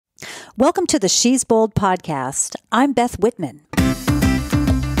Welcome to the She's Bold podcast. I'm Beth Whitman.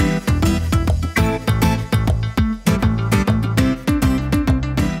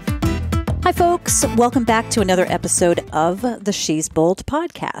 Hi, folks. Welcome back to another episode of the She's Bold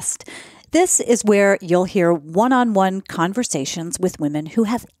podcast. This is where you'll hear one-on-one conversations with women who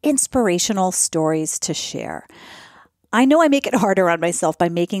have inspirational stories to share. I know I make it harder on myself by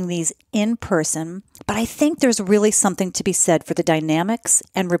making these in person, but I think there's really something to be said for the dynamics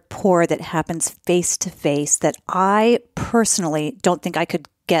and rapport that happens face to face that I personally don't think I could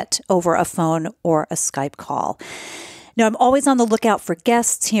get over a phone or a Skype call. Now, I'm always on the lookout for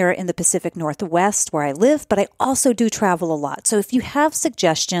guests here in the Pacific Northwest where I live, but I also do travel a lot. So if you have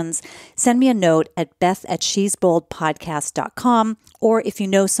suggestions, send me a note at beth@shesboldpodcast.com, or if you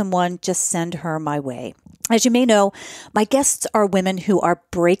know someone, just send her my way. As you may know, my guests are women who are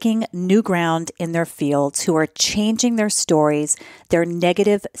breaking new ground in their fields, who are changing their stories, their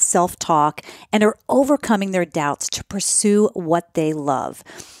negative self-talk, and are overcoming their doubts to pursue what they love,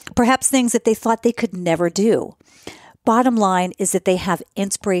 perhaps things that they thought they could never do. Bottom line is that they have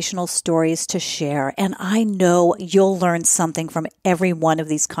inspirational stories to share, and I know you'll learn something from every one of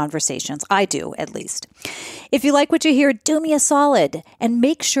these conversations. I do, at least. If you like what you hear, do me a solid and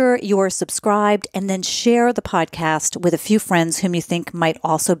make sure you're subscribed, and then share the podcast with a few friends whom you think might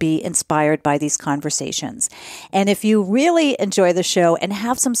also be inspired by these conversations. And if you really enjoy the show and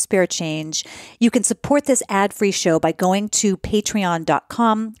have some spare change, you can support this ad-free show by going to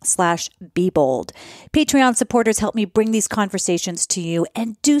patreon.com/bebold. Patreon supporters help me bring these conversations to you,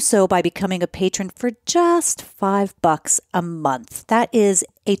 and do so by becoming a patron for just $5 a month. That is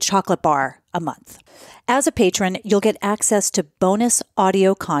a chocolate bar a month. As a patron, you'll get access to bonus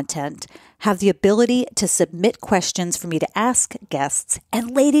audio content, have the ability to submit questions for me to ask guests,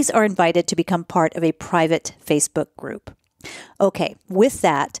 and ladies are invited to become part of a private Facebook group. Okay, with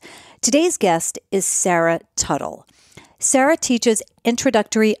that, today's guest is Sarah Tuttle. Sarah teaches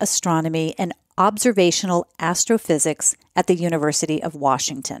introductory astronomy and observational astrophysics at the University of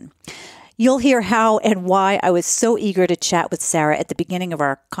Washington. You'll hear how and why I was so eager to chat with Sarah at the beginning of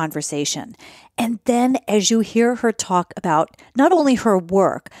our conversation. And then as you hear her talk about not only her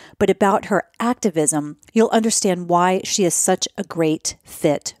work, but about her activism, you'll understand why she is such a great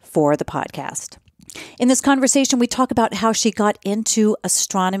fit for the podcast. In this conversation, we talk about how she got into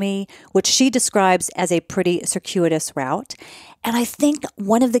astronomy, which she describes as a pretty circuitous route. And I think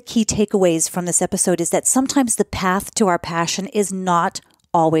one of the key takeaways from this episode is that sometimes the path to our passion is not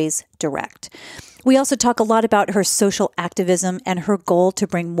always direct. We also talk a lot about her social activism and her goal to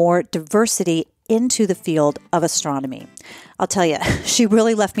bring more diversity into the field of astronomy. I'll tell you, she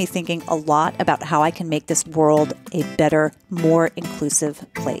really left me thinking a lot about how I can make this world a better, more inclusive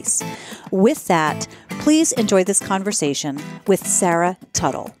place. With that, please enjoy this conversation with Sarah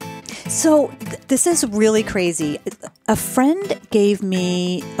Tuttle. So this is really crazy. A friend gave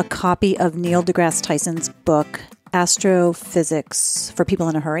me a copy of Neil deGrasse Tyson's book, Astrophysics for People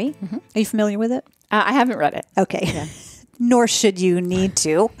in a Hurry. Mm-hmm. Are you familiar with it? I haven't read it. Okay. Yeah. Nor should you need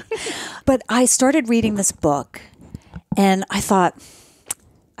to. But I started reading this book and I thought,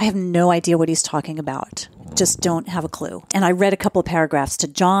 I have no idea what he's talking about. Just don't have a clue. And I read a couple of paragraphs to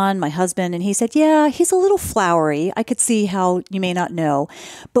John, my husband, and he said, yeah, he's a little flowery. I could see how you may not know.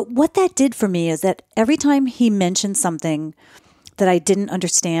 But what that did for me is that every time he mentioned something that I didn't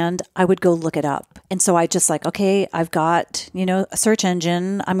understand, I would go look it up. And so I just like, okay, I've got, a search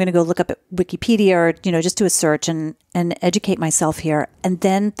engine. I'm going to go look up at Wikipedia or, just do a search and educate myself here. And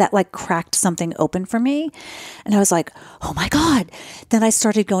then that cracked something open for me. And I was like, oh my God. Then I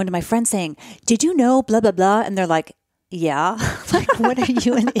started going to my friends saying, did you know blah, blah, blah? And they're like, yeah. What are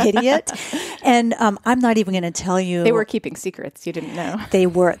you, an idiot? And I'm not even going to tell you. They were keeping secrets. You didn't know. They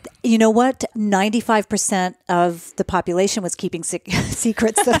were. You know what? 95% of the population was keeping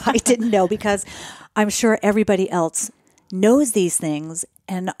secrets that I didn't know, because I'm sure everybody else knows these things.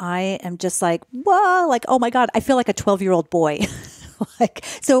 And I am just like, whoa, oh my God, I feel like a 12-year-old boy.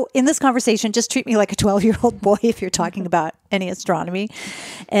 So in this conversation, just treat me like a 12-year-old boy if you're talking about any astronomy.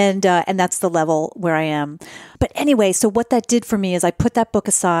 And that's the level where I am. But anyway, so what that did for me is I put that book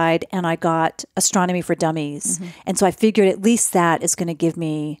aside and I got Astronomy for Dummies. Mm-hmm. And so I figured at least that is going to give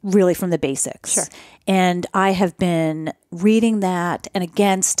me really from the basics. Sure. And I have been reading that and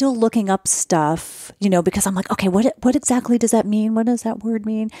again, still looking up stuff, because I'm like, okay, what exactly does that mean? What does that word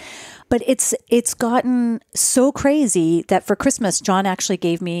mean? But it's gotten so crazy that for Christmas, John actually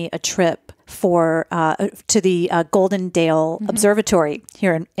gave me a trip to the Golden Dale Observatory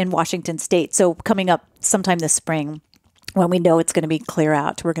here in Washington State. So coming up sometime this spring, when we know it's going to be clear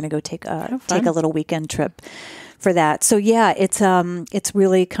out, we're going to go take a little weekend trip for that. So yeah, it's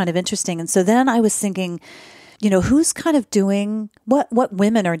really kind of interesting. And so then I was thinking, who's kind of doing what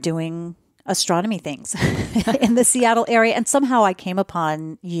women are doing astronomy things in the Seattle area. And somehow I came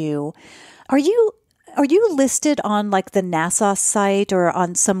upon you. Are you listed on like the NASA site or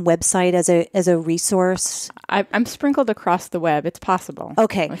on some website as a resource? I'm sprinkled across the web. It's possible.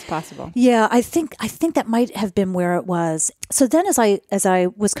 Okay. It's possible. Yeah, I think that might have been where it was. So then as I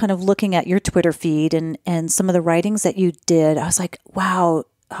was kind of looking at your Twitter feed and some of the writings that you did, I was like, wow,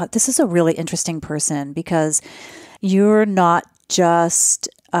 this is a really interesting person, because you're not just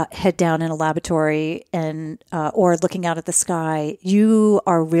head down in a laboratory and or looking out at the sky. You're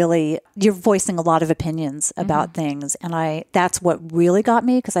voicing a lot of opinions about things, and that's what really got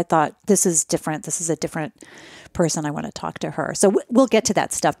me, because I thought, this is different. This is a different person. I want to talk to her. So we'll get to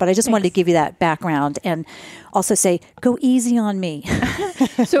that stuff, but I just wanted to give you that background and also say, go easy on me.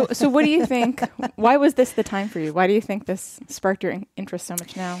 So what do you think? Why was this the time for you? Why do you think this sparked your interest so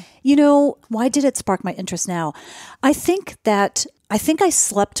much now? Why did it spark my interest now? I think I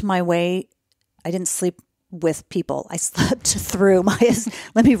slept my way. I didn't sleep with people. I slept through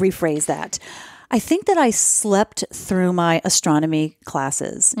let me rephrase that. I think that I slept through my astronomy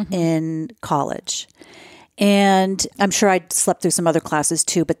classes in college. And I'm sure I slept through some other classes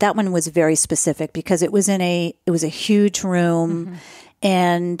too, but that one was very specific because it was a huge room.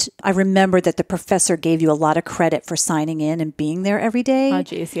 And I remember that the professor gave you a lot of credit for signing in and being there every day. Oh,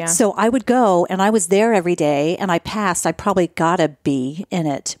 geez, yeah. So I would go, and I was there every day, and I passed. I probably got a B in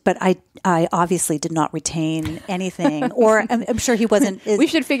it, but I obviously did not retain anything. Or I'm sure he wasn't. We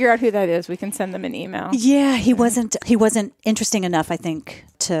should figure out who that is. We can send them an email. Yeah, he wasn't interesting enough, I think,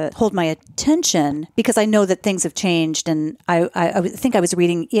 to hold my attention, because I know that things have changed. And I think I was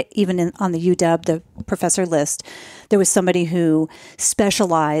reading, even on the UW, the professor list, there was somebody who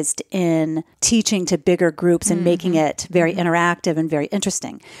specialized in teaching to bigger groups and making it very interactive and very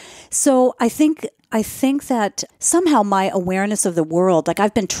interesting. So I think that somehow my awareness of the world, like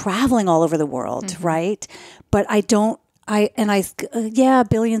I've been traveling all over the world, right? But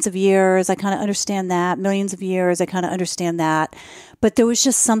billions of years, I kind of understand that. Millions of years, I kind of understand that. But there was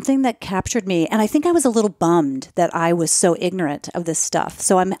just something that captured me. And I think I was a little bummed that I was so ignorant of this stuff.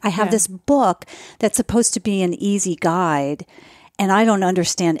 So I have this book that's supposed to be an easy guide, and I don't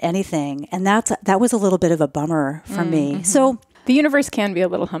understand anything. And that was a little bit of a bummer for me. So the universe can be a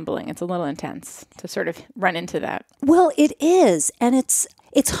little humbling. It's a little intense to sort of run into that. Well, it is. And it's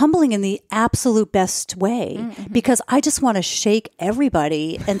humbling in the absolute best way, because I just want to shake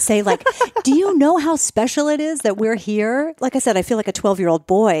everybody and say, like, do you know how special it is that we're here? Like I said, I feel like a 12-year-old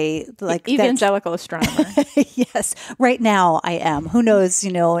boy. Like evangelical astronomer. Yes. Right now I am. Who knows,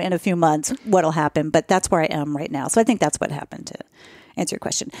 in a few months what'll happen, but that's where I am right now. So I think that's what happened, to answer your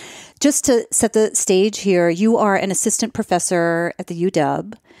question. Just to set the stage here, you are an assistant professor at the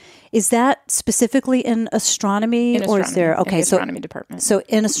UW. Is that specifically in astronomy? In astronomy, or is there, okay, in the astronomy department. So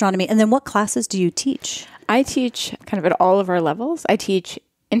in astronomy. And then what classes do you teach? I teach kind of at all of our levels. I teach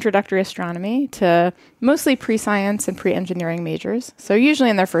introductory astronomy to mostly pre-science and pre-engineering majors, so usually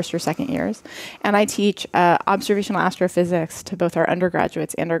in their first or second years. And I teach observational astrophysics to both our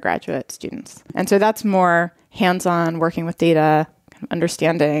undergraduates and our graduate students. And so that's more hands-on, working with data, kind of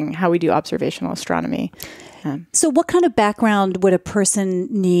understanding how we do observational astronomy. So what kind of background would a person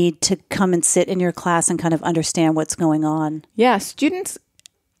need to come and sit in your class and kind of understand what's going on? Yeah, students,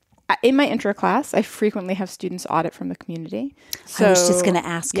 in my intro class, I frequently have students audit from the community. So, I was just going to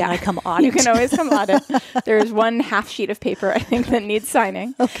ask, can I come audit? You can always come audit. There's one half sheet of paper, I think, that needs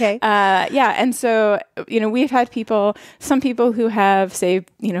signing. Okay. And so, we've had some people who have, say,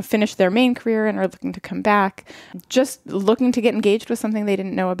 finished their main career and are looking to come back, just looking to get engaged with something they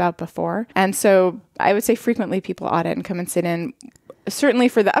didn't know about before. And so I would say frequently people audit and come and sit in. Certainly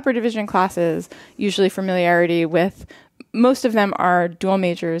for the upper division classes, usually familiarity with. Most of them are dual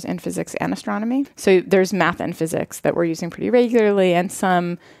majors in physics and astronomy. So there's math and physics that we're using pretty regularly, and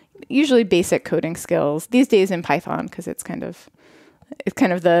some usually basic coding skills. These days in Python, because it's kind of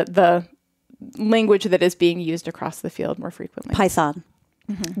the language that is being used across the field more frequently. Python.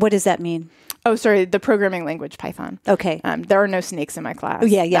 What does that mean? Oh, sorry, the programming language Python. Okay. There are no snakes in my class. Oh,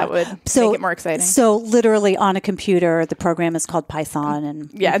 yeah. That would make it more exciting. So literally on a computer, the program is called Python.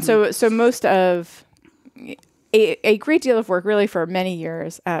 And so most of... A great deal of work, really, for many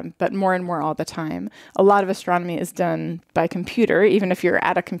years, but more and more all the time. A lot of astronomy is done by computer, even if you're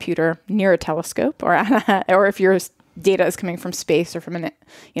at a computer near a telescope, or if your data is coming from space or from an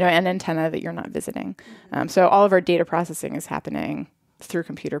antenna that you're not visiting. So all of our data processing is happening through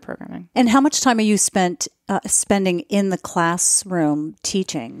computer programming. And how much time are you spending in the classroom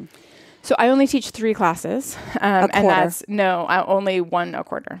teaching? So I only teach 3 classes. A quarter? And that's, no, only 1 a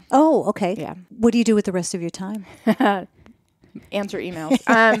quarter. Oh, okay. Yeah. What do you do with the rest of your time? Answer emails.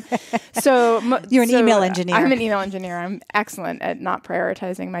 You're an email engineer. I'm an email engineer. I'm excellent at not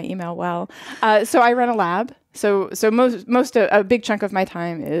prioritizing my email well. So I run a lab. So a big chunk of my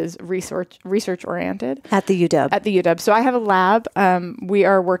time is research oriented At the UW. At the UW. So I have a lab. We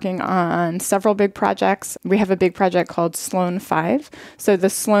are working on several big projects. We have a big project called Sloan 5. So the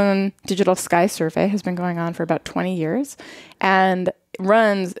Sloan Digital Sky Survey has been going on for about 20 years, and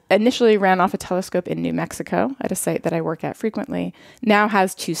initially ran off a telescope in New Mexico at a site that I work at frequently. Now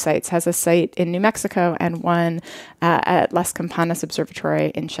has 2 sites, has a site in New Mexico and one at Las Campanas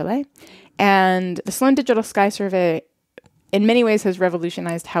Observatory in Chile. And the Sloan Digital Sky Survey in many ways has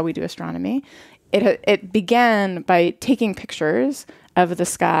revolutionized how we do astronomy. It began by taking pictures of the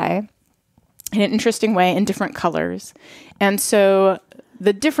sky in an interesting way in different colors. And so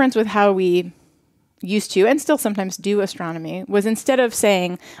the difference with how we used to, and still sometimes do astronomy, was instead of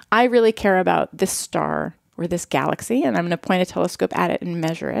saying, I really care about this star or this galaxy, and I'm going to point a telescope at it and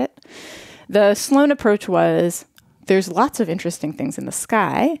measure it, the Sloan approach was, there's lots of interesting things in the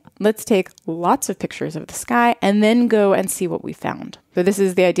sky. Let's take lots of pictures of the sky and then go and see what we found. So this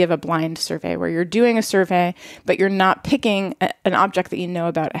is the idea of a blind survey, where you're doing a survey, but you're not picking an object that you know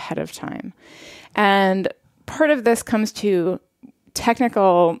about ahead of time. And part of this comes to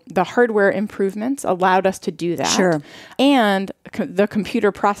the hardware improvements allowed us to do that. Sure. And the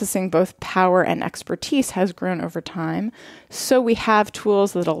computer processing, both power and expertise, has grown over time. So we have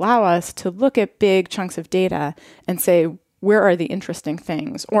tools that allow us to look at big chunks of data and say, where are the interesting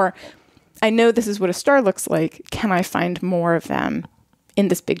things? Or, I know this is what a star looks like. Can I find more of them in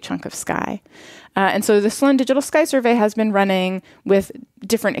this big chunk of sky? And so the Sloan Digital Sky Survey has been running with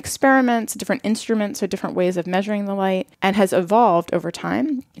different experiments, different instruments, so different ways of measuring the light, and has evolved over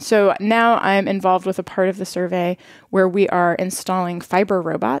time. So now I'm involved with a part of the survey where we are installing fiber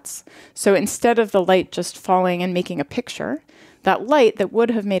robots. So instead of the light just falling and making a picture, that light that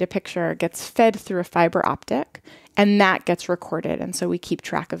would have made a picture gets fed through a fiber optic, and that gets recorded. And so we keep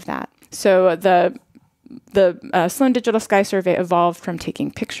track of that. So the Sloan Digital Sky Survey evolved from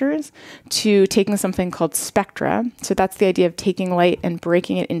taking pictures to taking something called spectra. So that's the idea of taking light and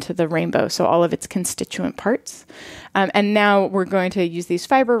breaking it into the rainbow, so all of its constituent parts. And now we're going to use these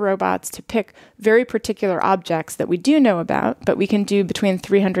fiber robots to pick very particular objects that we do know about, but we can do between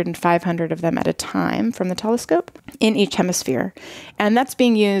 300 and 500 of them at a time from the telescope in each hemisphere. And that's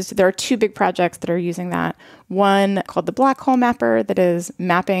being used. There are 2 big projects that are using that. One called the Black Hole Mapper, that is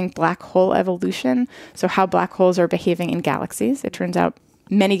mapping black hole evolution, so how black holes are behaving in galaxies. It turns out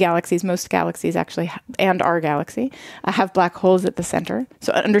many galaxies, most galaxies actually, and our galaxy, have black holes at the center.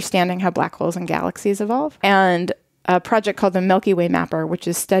 So understanding how black holes and galaxies evolve. And a project called the Milky Way Mapper, which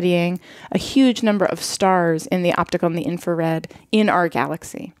is studying a huge number of stars in the optical and the infrared in our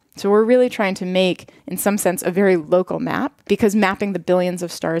galaxy. So we're really trying to make, in some sense, a very local map, because mapping the billions of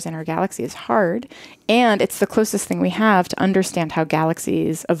stars in our galaxy is hard, and it's the closest thing we have to understand how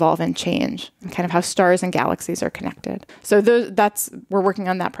galaxies evolve and change, and kind of how stars and galaxies are connected. So we're working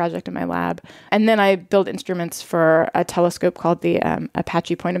on that project in my lab. And then I build instruments for a telescope called the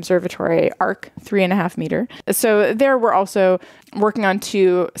Apache Point Observatory ARC 3.5 meter. So there we're also working on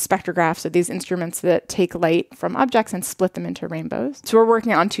 2 spectrographs, so these instruments that take light from objects and split them into rainbows. So we're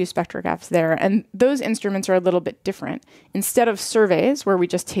working on 2 spectrographs there, and those instruments are a little bit different. Instead of surveys, where we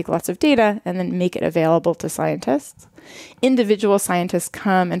just take lots of data and then make it available to scientists, individual scientists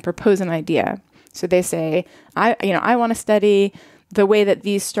come and propose an idea. So they say, I want to study the way that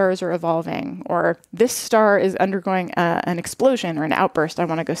these stars are evolving, or this star is undergoing an explosion or an outburst. I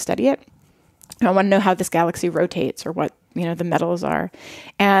want to go study it. I want to know how this galaxy rotates, or what the metals are.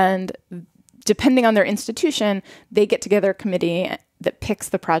 And depending on their institution, they get together a committee that picks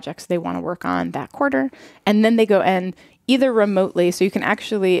the projects they want to work on that quarter. And then they go and either remotely, so you can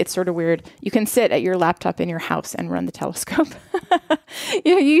actually, it's sort of weird, you can sit at your laptop in your house and run the telescope.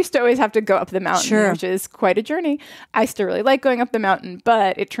 You used to always have to go up the mountain, sure, which is quite a journey. I still really like going up the mountain,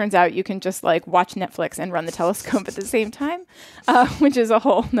 but it turns out you can just watch Netflix and run the telescope at the same time, which is a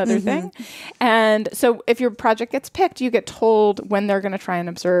whole nother thing. And so if your project gets picked, you get told when they're going to try and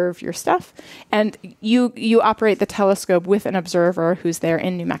observe your stuff. And you operate the telescope with an observer who's there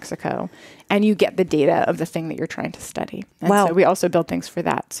in New Mexico, and you get the data of the thing that you're trying to study. And wow. So we also build things for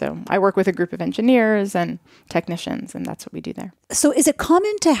that. So I work with a group of engineers and technicians, and that's what we do there. So is it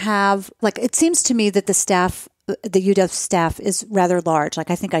common to have, it seems to me that the staff the UW staff is rather large. Like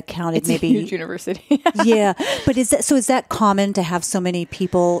I think I counted It's maybe a huge university. Yeah. But is that common to have so many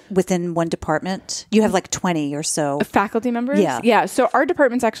people within one department? You have like 20 or so. Faculty members? Yeah. Yeah. So our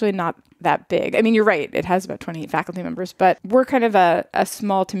department's actually not that big. I mean, you're right. It has about 28 faculty members, but we're kind of a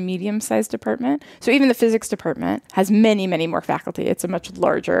small to medium-sized department. So even the physics department has many, many more faculty. It's a much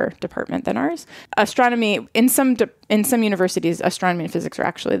larger department than ours. Astronomy, in some universities, astronomy and physics are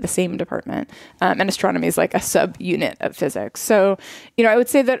actually the same department. And astronomy is like a sub-unit of physics. So, I would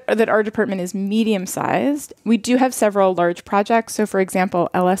say that our department is medium-sized. We do have several large projects. So, for example,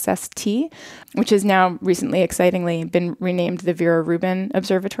 LSST, which has now recently, excitingly, been renamed the Vera Rubin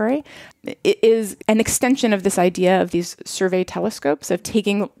Observatory. It is an extension of this idea of these survey telescopes, of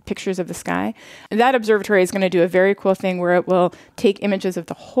taking pictures of the sky. And that observatory is going to do a very cool thing where it will take images of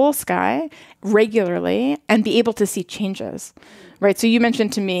the whole sky regularly and be able to see changes. Right. So you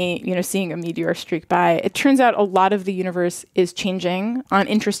mentioned to me, seeing a meteor streak by. It turns out a lot of the universe is changing on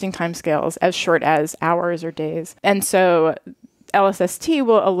interesting timescales as short as hours or days. And so LSST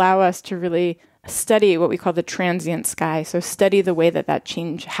will allow us to really study what we call the transient sky. So study the way that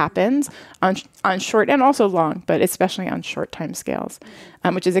change happens on short and also long, but especially on short time scales,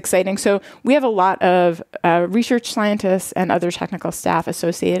 which is exciting. So we have a lot of research scientists and other technical staff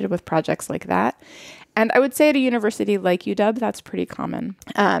associated with projects like that. And I would say at a university like UW, that's pretty common.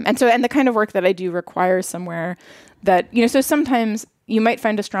 And the kind of work that I do requires somewhere that, so sometimes you might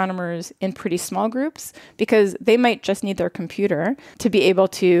find astronomers in pretty small groups because they might just need their computer to be able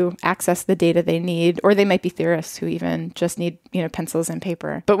to access the data they need, or they might be theorists who even just need, pencils and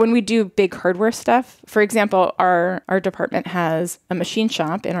paper. But when we do big hardware stuff, for example, our department has a machine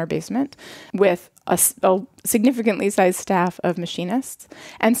shop in our basement with a significantly sized staff of machinists.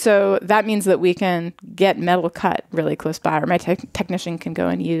 And so that means that we can get metal cut really close by, or my technician can go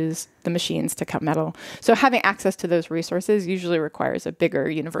and use the machines to cut metal. So having access to those resources usually requires a bigger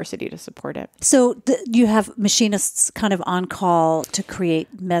university to support it. So you have machinists kind of on call to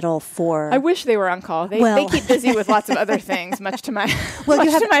create metal for... I wish they were on call. They keep busy with lots of other things, much to my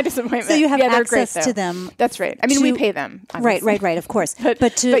to my disappointment. So you have access great, to them. That's right. I mean, we pay them. Obviously. Right, of course.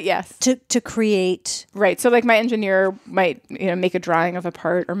 But yes. To create... Right. So like my engineer might, make a drawing of a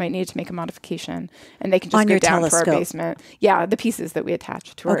part or might need to make a modification, and they can just go down to our basement. Yeah, the pieces that we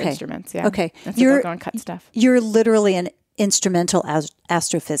attach to our instruments. Yeah. Okay. That's they'll go and cut stuff. You're literally an instrumental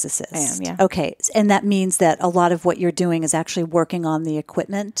astrophysicist. I am, yeah. Okay. And that means that a lot of what you're doing is actually working on the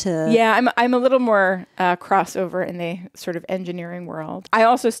equipment to... Yeah, I'm a little more crossover in the sort of engineering world. I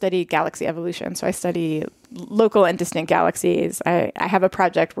also study galaxy evolution. So I study local and distant galaxies. I have a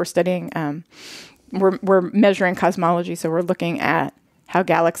project we're studying... We're measuring cosmology, so we're looking at how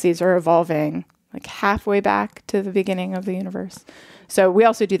galaxies are evolving like halfway back to the beginning of the universe. So we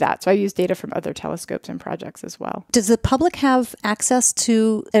also do that. So I use data from other telescopes and projects as well. Does the public have access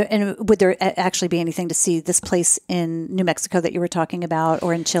to, and would there actually be anything to see this place in New Mexico that you were talking about,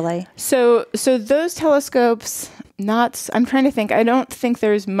 or in Chile? So those telescopes, I'm trying to think. I don't think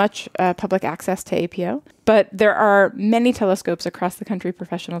there's much public access to APO, but there are many telescopes across the country,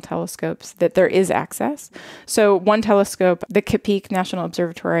 professional telescopes, that there is access. So one telescope, the Capique National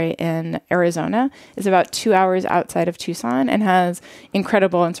Observatory in Arizona, is about 2 hours outside of Tucson and has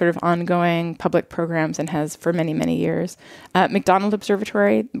incredible and sort of ongoing public programs, and has for many, many years. McDonald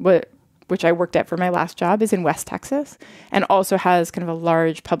Observatory, which I worked at for my last job, is in West Texas, and also has kind of a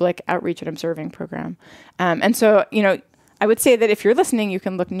large public outreach and observing program. And so, I would say that if you're listening, you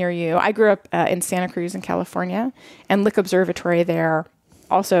can look near you. I grew up in Santa Cruz in California, and Lick Observatory there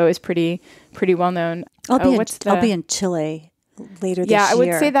also is pretty well known. I'll be in Chile later this year. Yeah, I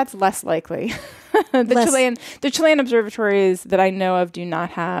would say that's less likely. The Chilean observatories that I know of do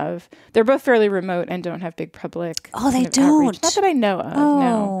not have. They're both fairly remote and don't have big public. Oh, they don't. Outreach. Not that I know of.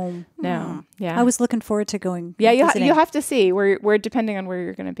 Oh, no. Yeah, I was looking forward to going. Yeah, you have to see where depending on where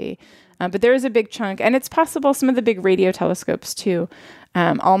you're going to be. But there is a big chunk, and it's possible some of the big radio telescopes too.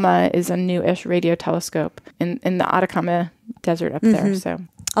 ALMA is a new-ish radio telescope in the Atacama Desert up there. So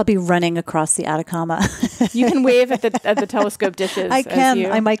I'll be running across the Atacama. You can wave at the telescope dishes. I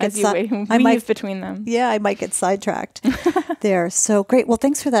can. I might get weave between them. Yeah, I might get sidetracked there. So great. Well,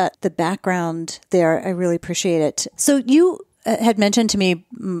 thanks for the background there. I really appreciate it. So you had mentioned to me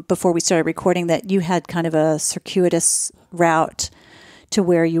before we started recording that you had kind of a circuitous route to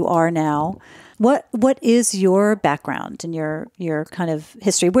where you are now. What is your background and your kind of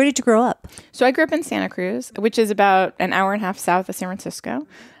history? Where did you grow up? So I grew up in Santa Cruz, which is about an hour and a half south of San Francisco,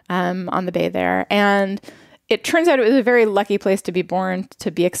 on the bay there. And it turns out it was a very lucky place to be born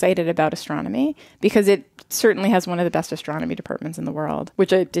to be excited about astronomy, because it certainly has one of the best astronomy departments in the world,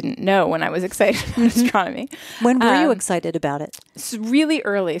 which I didn't know when I was excited about astronomy. When were you excited about it? Really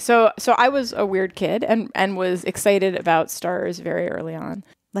early. So I was a weird kid and was excited about stars very early on.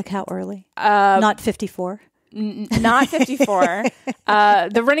 Like how early? Not 54? Not 54.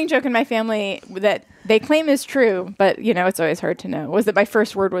 The running joke in my family that they claim is true, but it's always hard to know, was that my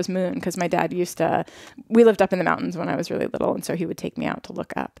first word was moon, because my dad we lived up in the mountains when I was really little, and so he would take me out to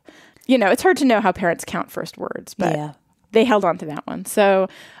look up. It's hard to know how parents count first words, but they held on to that one. So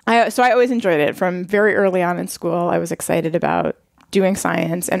I always enjoyed it. From very early on in school, I was excited about doing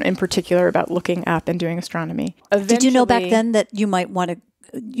science, and in particular about looking up and doing astronomy. Did you know back then that you might want to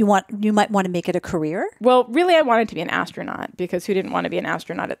make it a career? Well, really, I wanted to be an astronaut, because who didn't want to be an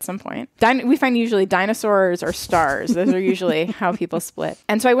astronaut at some point? We find usually dinosaurs or stars. Those are usually how people split.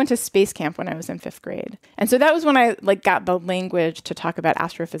 And so I went to space camp when I was in 5th grade. And so that was when I got the language to talk about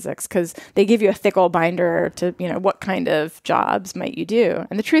astrophysics, because they give you a thick old binder to, what kind of jobs might you do.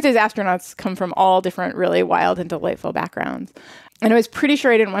 And the truth is, astronauts come from all different really wild and delightful backgrounds. And I was pretty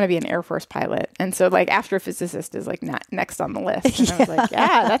sure I didn't want to be an Air Force pilot. And so astrophysicist is next on the list. And I was like,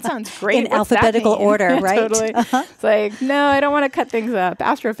 yeah, that sounds great. In alphabetical order, right? Totally. It's like, no, I don't want to cut things up.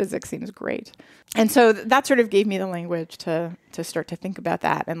 Astrophysics seems great. And so that sort of gave me the language to start to think about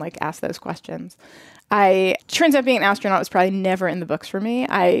that and ask those questions. Turns out being an astronaut was probably never in the books for me.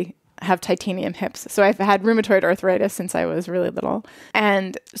 I have titanium hips. So I've had rheumatoid arthritis since I was really little.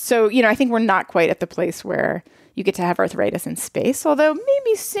 And so, I think we're not quite at the place where you get to have arthritis in space, although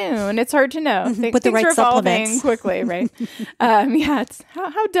maybe soon. It's hard to know. With the right are evolving supplements. quickly, right? It's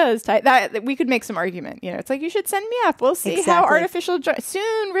how does that we could make some argument. It's like, you should send me up. We'll see how artificial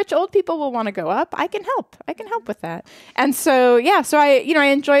soon rich old people will want to go up. I can help with that. And so I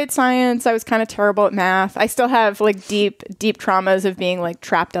enjoyed science. I was kind of terrible at math. I still have deep traumas of being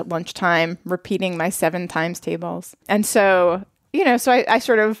trapped at lunchtime repeating my 7 times tables. And so so I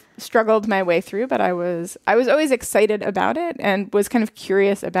sort of struggled my way through, but I was always excited about it and was kind of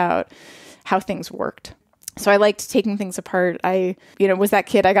curious about how things worked. So I liked taking things apart. I was that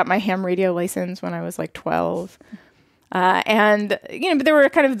kid. I got my ham radio license when I was 12. But there were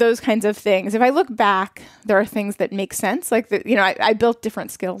kind of those kinds of things. If I look back, there are things that make sense. I built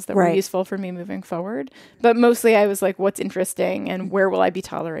different skills that were useful for me moving forward. But mostly I was what's interesting and where will I be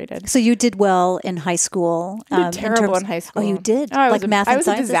tolerated? So you did well in high school. I did terrible in high school. Oh, you did? Math and science? I was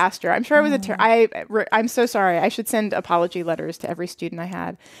a sciences? disaster. I'm sure I was I'm so sorry. I should send apology letters to every student I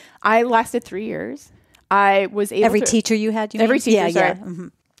had. I lasted 3 years. I was able Every teacher you had? Every teacher, sorry. Yeah. Mm-hmm.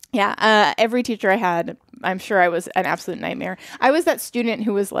 Yeah, every teacher I had, I'm sure I was an absolute nightmare. I was that student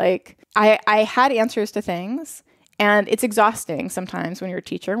who was I had answers to things, and it's exhausting sometimes when you're a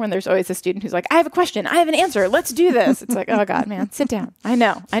teacher, when there's always a student who's like, I have a question, I have an answer, let's do this. It's like, oh God, man, sit down. I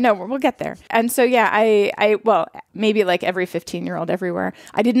know, we'll get there. And so, well, maybe every 15-year-old everywhere,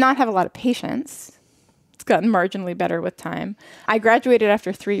 I did not have a lot of patience. It's gotten marginally better with time. I graduated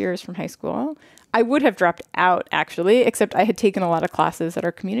after 3 years from high school. I would have dropped out, actually, except I had taken a lot of classes at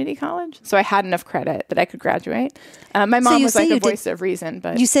our community college. So I had enough credit that I could graduate. My mom was a voice of reason.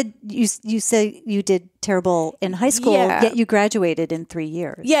 But you said you did terrible in high school, yet you graduated in 3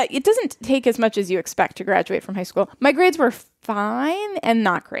 years. Yeah, it doesn't take as much as you expect to graduate from high school. My grades were fine and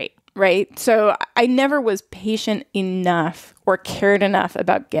not great, right? So I never was patient enough or cared enough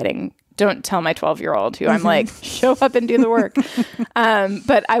about don't tell my 12-year-old who I'm show up and do the work.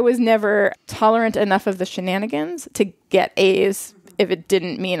 But I was never tolerant enough of the shenanigans to get A's if it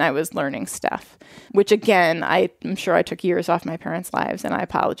didn't mean I was learning stuff, which again, I'm sure I took years off my parents' lives, and I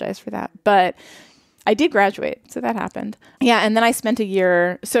apologize for that. But I did graduate, so that happened. Yeah, and then I spent a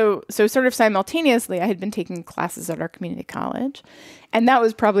year, so sort of simultaneously, I had been taking classes at our community college, and that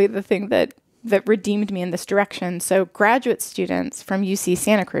was probably the thing that redeemed me in this direction. So graduate students from UC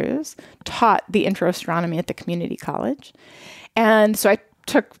Santa Cruz taught the intro astronomy at the community college. And so I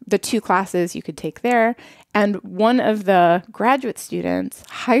took the 2 classes you could take there. And one of the graduate students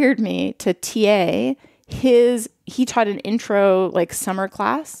hired me to TA he taught an intro summer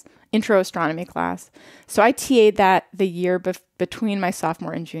class, intro astronomy class. So I TA'd that the year between my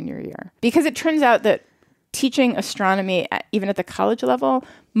sophomore and junior year. Because it turns out that teaching astronomy, even at the college level,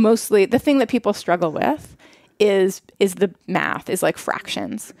 mostly the thing that people struggle with is the math, is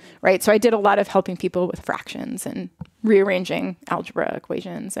fractions, right? So I did a lot of helping people with fractions and rearranging algebra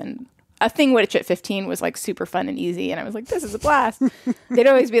equations, and a thing which at 15 was super fun and easy. And I was like, this is a blast. They'd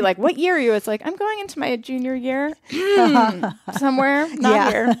always be like, what year are you? It's like, I'm going into my junior year somewhere.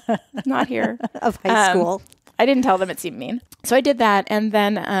 Not here. Of high school. I didn't tell them, it seemed mean. So I did that. And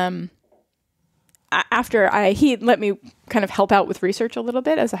then he let me kind of help out with research a little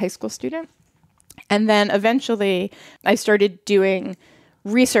bit as a high school student. And then eventually I started doing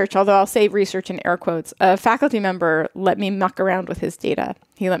research, although I'll say research in air quotes. A faculty member let me muck around with his data.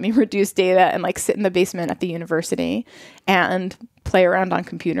 He let me reduce data and like sit in the basement at the university and play around on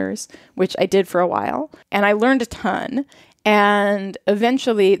computers, which I did for a while. And I learned a ton. And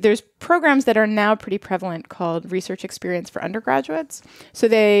eventually, there's programs that are now pretty prevalent called research experience for undergraduates. So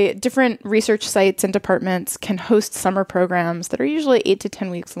different research sites and departments can host summer programs that are usually 8 to 10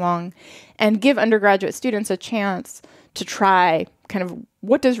 weeks long and give undergraduate students a chance to try kind of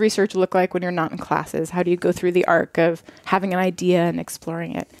what does research look like when you're not in classes? How do you go through the arc of having an idea and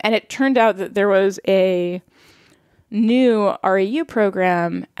exploring it? And it turned out that there was a new RAU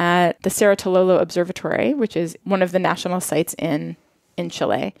program at the Sarah Tuttle Observatory, which is one of the national sites in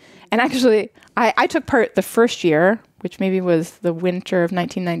Chile. And actually, I took part the first year, which maybe was the winter of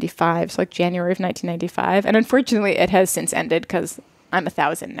 1995, so like January of 1995. And unfortunately, it has since ended because I'm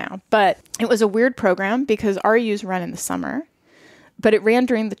 1,000 now. But it was a weird program because RAUs run in the summer, but it ran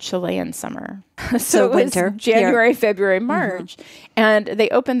during the Chilean summer. So it was winter, January, February, March. And they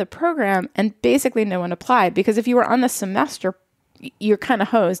opened the program and basically no one applied because if you were on the semester, you're kind of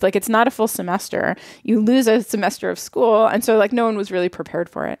hosed. Like it's not a full semester. You lose a semester of school. And so like no one was really prepared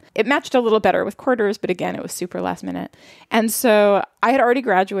for it. It matched a little better with quarters, but again, it was super last minute. And so I had already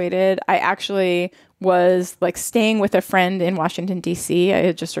graduated. I actually was like staying with a friend in Washington, D.C. I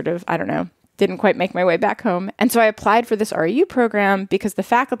had just sort of, I don't know, didn't quite make my way back home. And so I applied for this RAU program because the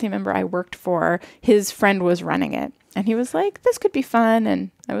faculty member I worked for, his friend was running it. And he was like, this could be fun.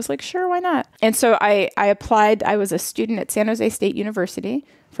 And I was like, sure, why not? And so I applied. I was a student at San Jose State University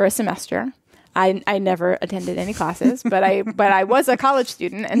for a semester. I never attended any classes, but I was a college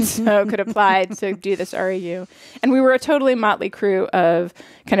student and so could apply to do this RAU. And we were a totally motley crew of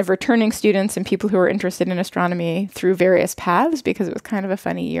kind of returning students and people who were interested in astronomy through various paths because it was kind of a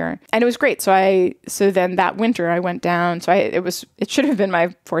funny year. And it was great. So then that winter I went down. It should have been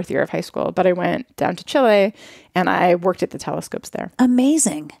my 4th year of high school, but I went down to Chile and I worked at the telescopes there.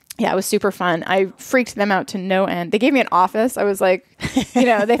 Amazing. Yeah, it was super fun. I freaked them out to no end. They gave me an office. I was like,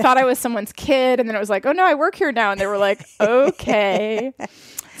 they thought I was someone's kid. And then it was like, oh, no, I work here now. And they were like, okay,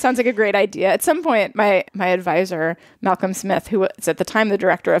 sounds like a great idea. At some point, my advisor, Malcolm Smith, who was at the time the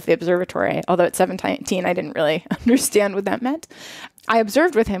director of the observatory, although at 17, I didn't really understand what that meant. I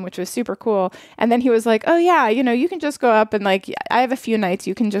observed with him, which was super cool. And then he was like, oh, yeah, you can just go up and like, I have a few nights,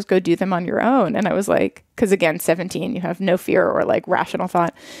 you can just go do them on your own. And I was like, because again, 17, you have no fear or like rational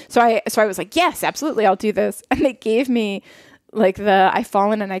thought. So I was like, yes, absolutely, I'll do this. And they gave me like the I've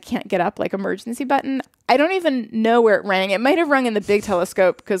fallen and I can't get up like emergency button. I don't even know where it rang. It might have rung in the big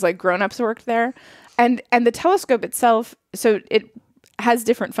telescope because like grown-ups worked there. And the telescope itself, so it has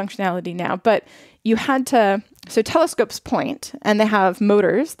different functionality now, but you had to, so telescopes point and they have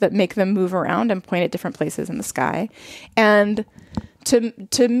motors that make them move around and point at different places in the sky. And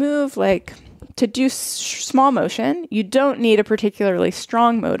to move like, to do small motion, you don't need a particularly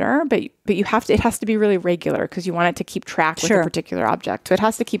strong motor, but you have to, it has to be really regular because you want it to keep track with a particular object. So it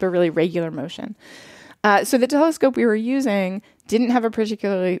has to keep a really regular motion. So the telescope we were using didn't have a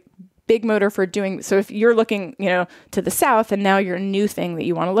particularly big motor for doing, so if you're looking, to the south and now your new thing that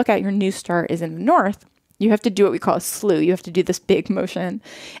you want to look at, your new star is in the north, you have to do what we call a slew. You have to do this big motion.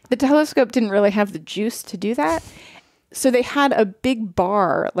 The telescope didn't really have the juice to do that. So they had a big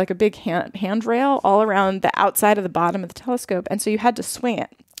bar, like a big handrail all around the outside of the bottom of the telescope. And so you had to swing it.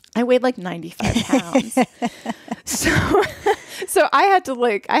 I weighed like 95 pounds. So I had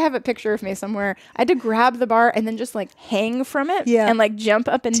to I have a picture of me somewhere. I had to grab the bar and then just like hang from it and like jump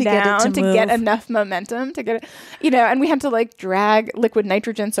up and down to get enough momentum to get it, and we had to like drag liquid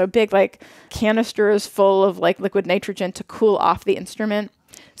nitrogen. So big, like canisters full of like liquid nitrogen to cool off the instrument.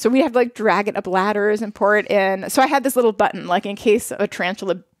 So we have to like drag it up ladders and pour it in. So I had this little button, like in case a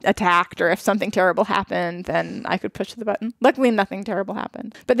tarantula attacked or if something terrible happened, then I could push the button. Luckily, nothing terrible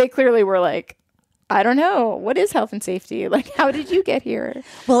happened. But they clearly were like, I don't know, what is health and safety? Like, how did you get here?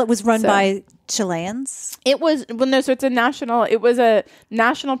 Well, it was run by Chileans? It was, so it was a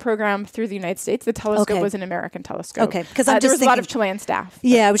national program through the United States. The telescope was an American telescope. Okay. Because there was a lot of Chilean staff.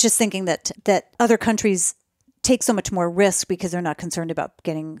 Yeah, I was just thinking that other countries take so much more risk because they're not concerned about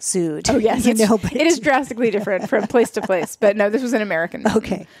getting sued. Oh, yes. But it is drastically different from place to place. But no, this was an American.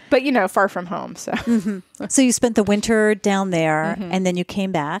 Okay. But, far from home. So So you spent the winter down there and then you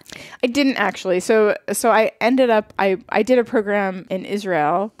came back? I didn't actually. So I ended up, I did a program in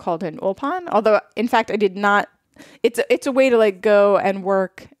Israel called an Ulpan, although, in fact, I did not. It's a way to like go and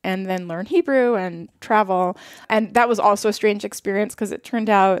work and then learn Hebrew and travel. And that was also a strange experience because it turned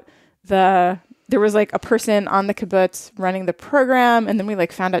out the there was like a person on the kibbutz running the program, and then we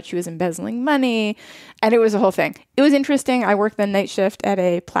like found out she was embezzling money, and it was a whole thing. It was interesting. I worked the night shift at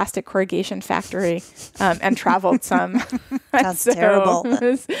a plastic corrugation factory and traveled some. Sounds terrible.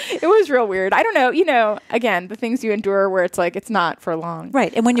 It was real weird. I don't know, again, the things you endure where it's like, it's not for long.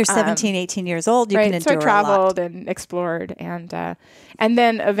 Right. And when you're 17, 18 years old, you can endure so I traveled a lot. and explored. And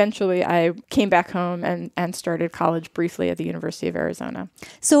then eventually I came back home and started college briefly at the University of Arizona.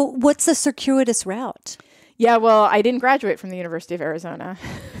 So what's the circuitous route? Yeah, well, I didn't graduate from the University of Arizona.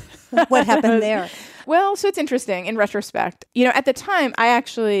 What happened there? Well, so it's interesting in retrospect. At the time,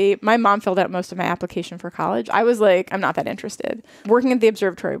 my mom filled out most of my application for college. I was like, I'm not that interested. Working at the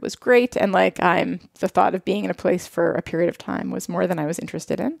observatory was great. And the thought of being in a place for a period of time was more than I was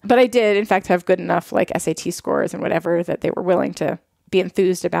interested in. But I did, in fact, have good enough SAT scores and whatever that they were willing to be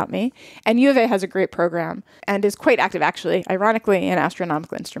enthused about me. And U of A has a great program and is quite active, actually, ironically, in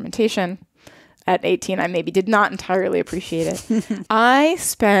astronomical instrumentation. At 18, I maybe did not entirely appreciate it. I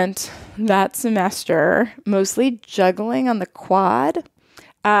spent that semester mostly juggling on the quad.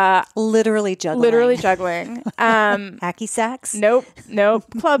 Literally juggling. Hacky sacks? Nope.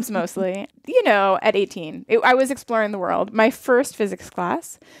 Clubs mostly. At 18, I was exploring the world. My first physics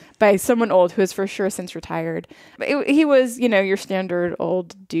class by someone old who has for sure since retired. He was, your standard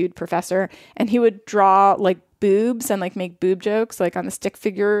old dude professor, and he would draw boobs and make boob jokes on the stick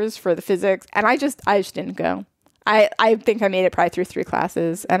figures for the physics. And I just didn't go. I think I made it probably through 3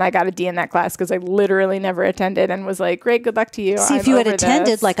 classes, and I got a D in that class because I literally never attended and was like, great, good luck to you. See, if you had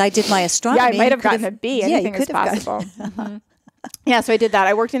attended like I did my astronomy. Yeah, I might have gotten a B. Anything is possible. Mm-hmm. Yeah, so I did that.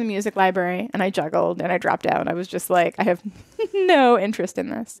 I worked in the music library and I juggled and I dropped out. I was just like, I have no interest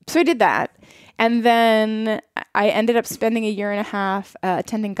in this. So I did that. And then I ended up spending 1.5 years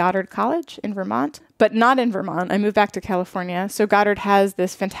attending Goddard College in Vermont, but not in Vermont. I moved back to California. So Goddard has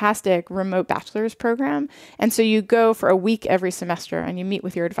this fantastic remote bachelor's program. And so you go for a week every semester and you meet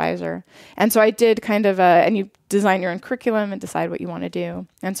with your advisor. And so I did and you design your own curriculum and decide what you want to do.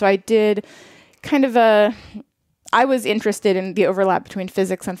 And so I did I was interested in the overlap between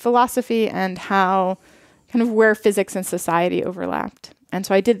physics and philosophy and how where physics and society overlapped. And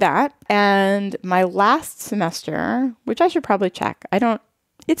so I did that. And my last semester, which I should probably check,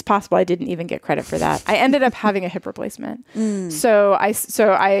 it's possible I didn't even get credit for that. I ended up having a hip replacement. So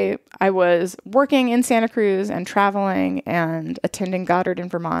I was working in Santa Cruz and traveling and attending Goddard in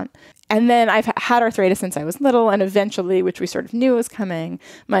Vermont. And then I've had arthritis since I was little, and eventually, which we sort of knew was coming,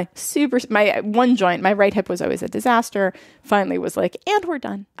 my one joint, my right hip was always a disaster, finally was like, and we're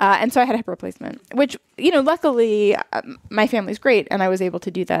done. And so I had a hip replacement, which, luckily my family's great, and I was able to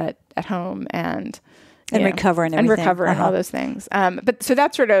do that at home and recover and everything. And recover and all those things. But so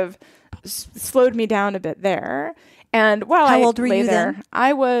that sort of slowed me down a bit there. And how old were you there, then?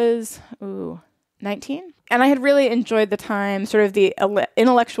 I was 19. And I had really enjoyed the time, sort of the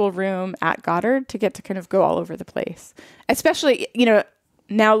intellectual room at Goddard, to get to go all over the place. Especially,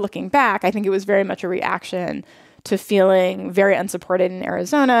 now looking back, I think it was very much a reaction to feeling very unsupported in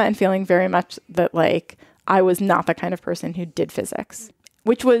Arizona and feeling very much that I was not the kind of person who did physics,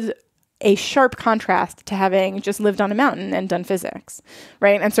 which was a sharp contrast to having just lived on a mountain and done physics,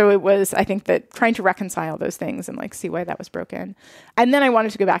 right? And so it was, I think, that trying to reconcile those things and see why that was broken. And then I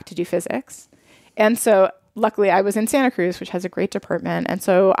wanted to go back to do physics. And so luckily I was in Santa Cruz, which has a great department. And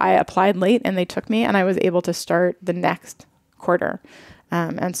so I applied late and they took me, and I was able to start the next quarter.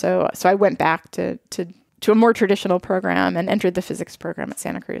 And so I went back to a more traditional program and entered the physics program at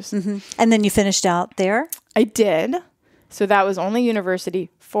Santa Cruz. Mm-hmm. And then you finished out there? I did. So that was only university,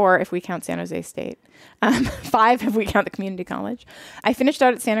 4 if we count San Jose State, 5 if we count the community college. I finished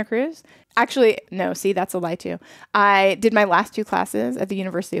out at Santa Cruz. Actually, no, see, that's a lie too. I did my last 2 classes at the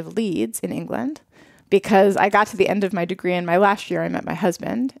University of Leeds in England because I got to the end of my degree, and my last year I met my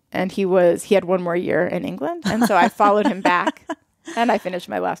husband, and he had 1 more year in England. And so I followed him back. And I finished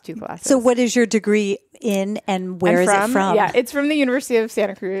my last 2 classes. So what is your degree in, and where is it from? Yeah, it's from the University of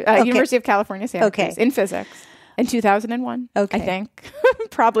Santa Cruz, University of California, Santa Cruz, in physics. In 2001, I think.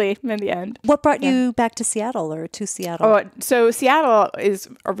 Probably in the end. What brought you back to Seattle or to Seattle? Oh, so Seattle is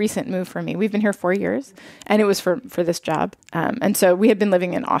a recent move for me. We've been here 4 years, and it was for this job. And so we had been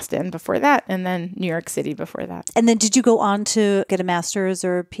living in Austin before that, and then New York City before that. And then did you go on to get a master's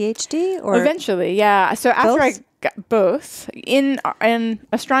or a PhD? Or eventually, yeah. So after I got both, in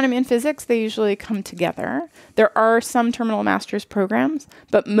astronomy and physics, they usually come together. There are some terminal master's programs,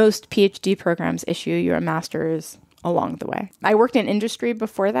 but most PhD programs issue you a master's along the way. I worked in industry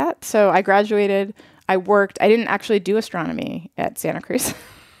before that. So I graduated, I didn't actually do astronomy at Santa Cruz.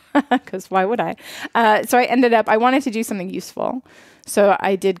 because why would I? So I wanted to do something useful. So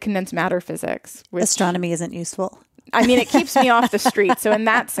I did condensed matter physics. Which, astronomy isn't useful. I mean, it keeps me off the street. So in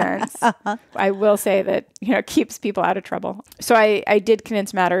that sense, I will say that, it keeps people out of trouble. So I did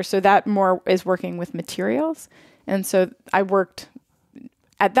condensed matter. So that more is working with materials. And so I worked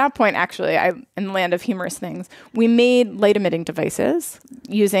at that point, actually, in the land of humorous things, we made light-emitting devices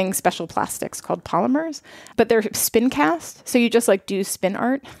using special plastics called polymers, but they're spin cast, so you just do spin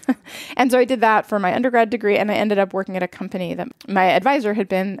art. And so I did that for my undergrad degree, and I ended up working at a company that my advisor had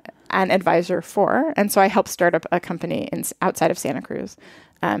been an advisor for, and so I helped start up a company outside of Santa Cruz.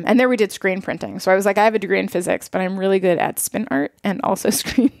 And there we did screen printing. So I was like, I have a degree in physics, but I'm really good at spin art and also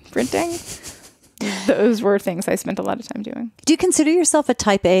screen printing. Those were things I spent a lot of time doing. Do you consider yourself a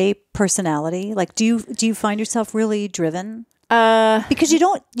type A personality? Do you find yourself really driven? Because you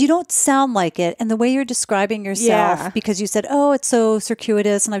don't sound like it, and the way you're describing yourself, because you said, "Oh, it's so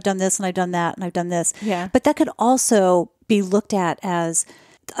circuitous, and I've done this, and I've done that, and I've done this." Yeah. But that could also be looked at as,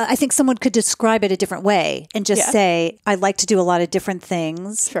 I think someone could describe it a different way and just say, I like to do a lot of different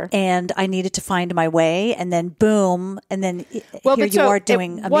things, and I needed to find my way, and then boom, and then here you are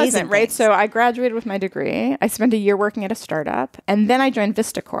doing amazing things. Right? So I graduated with my degree. I spent a year working at a startup, and then I joined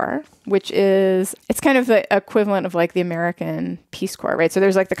VistaCorps, which it's kind of the equivalent of the American Peace Corps, right? So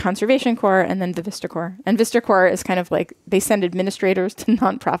there's the Conservation Corps and then the VistaCorps. And VistaCorps is kind of they send administrators to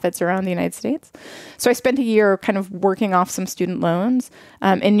nonprofits around the United States. So I spent a year kind of working off some student loans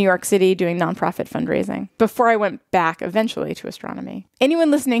in New York City doing nonprofit fundraising before I went back eventually to astronomy. Anyone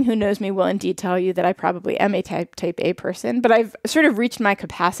listening who knows me will indeed tell you that I probably am a type A person, but I've sort of reached my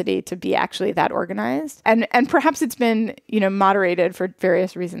capacity to be actually that organized. And perhaps it's been, moderated for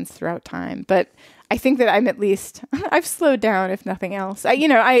various reasons throughout time. But I think that I've slowed down, if nothing else.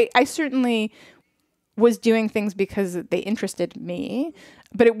 I certainly was doing things because they interested me,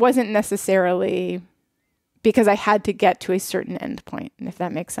 but it wasn't necessarily because I had to get to a certain end point, if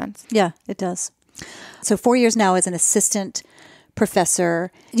that makes sense. Yeah, it does. So 4 years now as an assistant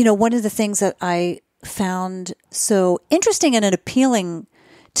professor. One of the things that I found so interesting and appealing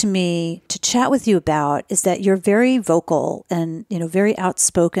to me to chat with you about is that you're very vocal and, very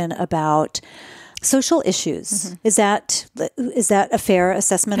outspoken about social issues. Mm-hmm. Is that a fair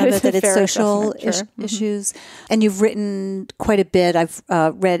assessment of it? That it's social issues? And you've written quite a bit. I've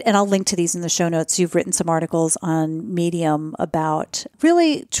read, and I'll link to these in the show notes. You've written some articles on Medium about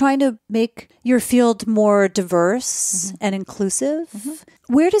really trying to make your field more diverse and inclusive.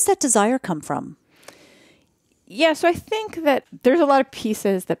 Mm-hmm. Where does that desire come from? Yeah, so I think that there's a lot of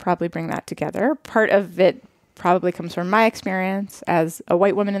pieces that probably bring that together. Part of it probably comes from my experience as a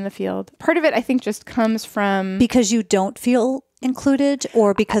white woman in the field. Part of it, I think, just comes from... Because you don't feel included,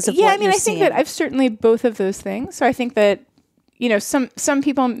 or because of what you're seeing? I think that I've certainly both of those things. So I think that, some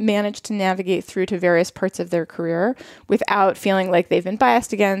people manage to navigate through to various parts of their career without feeling like they've been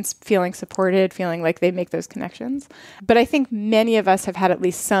biased against, feeling supported, feeling like they make those connections. But I think many of us have had at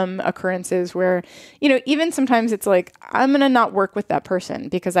least some occurrences where, even sometimes it's I'm going to not work with that person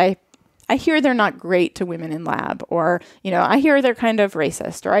because I hear they're not great to women in lab, or, I hear they're kind of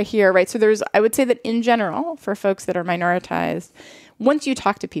racist, or right? So I would say that in general, for folks that are minoritized, once you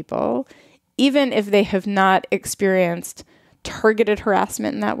talk to people, even if they have not experienced targeted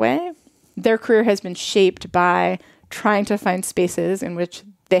harassment in that way, their career has been shaped by trying to find spaces in which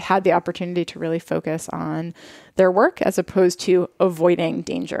they had the opportunity to really focus on their work as opposed to avoiding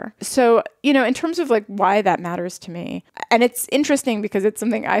danger. So, in terms of why that matters to me, and it's interesting because it's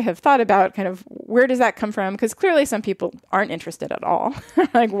something I have thought about, kind of where does that come from? Because clearly some people aren't interested at all.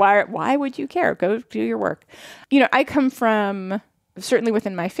 Why would you care? Go do your work. I come from, certainly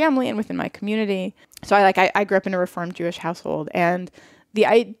within my family and within my community. So I grew up in a Reformed Jewish household, and the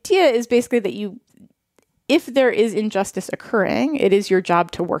idea is basically that if there is injustice occurring, it is your job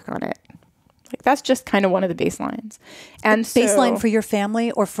to work on it. That's just kind of one of the baselines. And baseline for your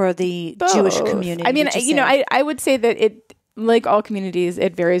family or for the Jewish community? I mean, I would say that it, like all communities,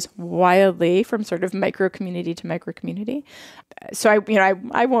 it varies wildly from sort of micro community to micro community. So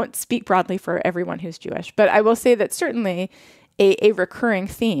I won't speak broadly for everyone who's Jewish, but I will say that certainly a recurring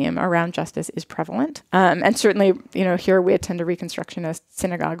theme around justice is prevalent. And certainly, here we attend a Reconstructionist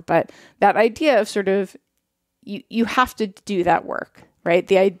synagogue, but that idea of sort of, you have to do that work, right?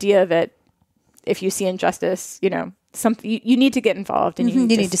 The idea that if you see injustice, you need to get involved and you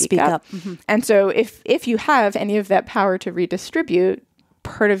need to speak up. Mm-hmm. And so if you have any of that power to redistribute,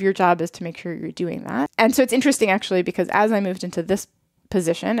 part of your job is to make sure you're doing that. And so it's interesting, actually, because as I moved into this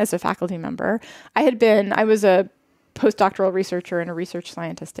position as a faculty member, I was a postdoctoral researcher and a research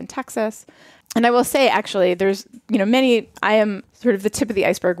scientist in Texas. And I will say, actually, there's, I am sort of the tip of the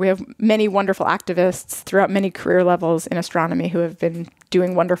iceberg. We have many wonderful activists throughout many career levels in astronomy who have been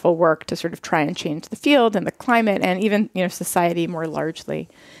doing wonderful work to sort of try and change the field and the climate and even, society more largely.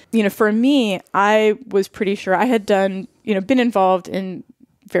 For me, I was pretty sure I had done, been involved in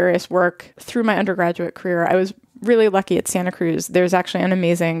various work through my undergraduate career. I was really lucky at Santa Cruz. There's actually an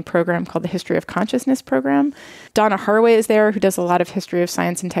amazing program called the History of Consciousness program. Donna Haraway is there, who does a lot of history of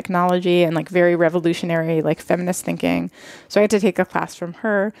science and technology and like very revolutionary, like feminist thinking. So I had to take a class from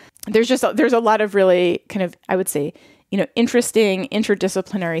her. There's a lot of really kind of, I would say, interesting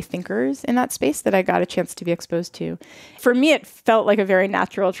interdisciplinary thinkers in that space that I got a chance to be exposed to. For me, it felt like a very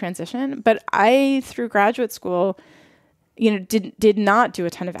natural transition, but I, through graduate school, did not do a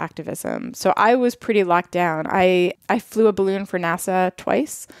ton of activism. So I was pretty locked down. I flew a balloon for NASA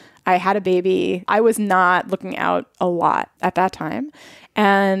twice. I had a baby. I was not looking out a lot at that time.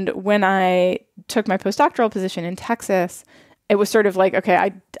 And when I took my postdoctoral position in Texas, it was sort of like,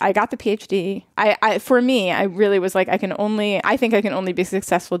 okay, I got the PhD. For me, I really was like, I think I can only be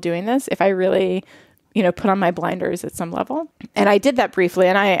successful doing this if I really put on my blinders at some level. And I did that briefly,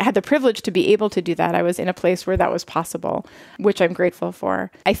 and I had the privilege to be able to do that. I was in a place where that was possible, which I'm grateful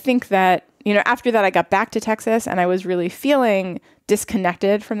for. I think that, after that, I got back to Texas, and I was really feeling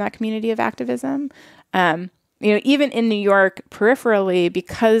disconnected from that community of activism. Even in New York, peripherally,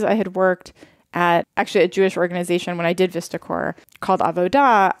 because I had worked at actually a Jewish organization when I did VistaCorps called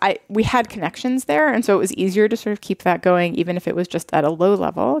Avodah, we had connections there. And so it was easier to sort of keep that going, even if it was just at a low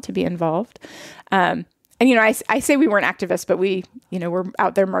level to be involved. And, I say we weren't activists, but we, were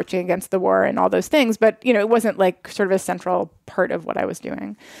out there marching against the war and all those things. But, it wasn't like sort of a central part of what I was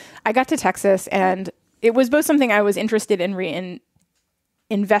doing. I got to Texas, and it was both something I was interested in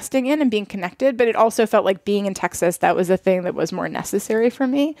investing in and being connected, but it also felt like being in Texas, that was the thing that was more necessary for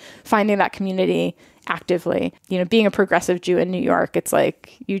me, finding that community actively. Being a progressive Jew in New York, it's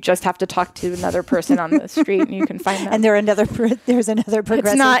like you just have to talk to another person on the street and you can find them. And there's another progressive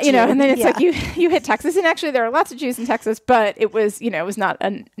It's not, Jew. And then it's like you hit Texas, and actually there are lots of Jews in Texas, but it was not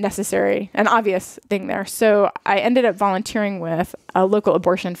a necessary, an obvious thing there. So I ended up volunteering with a local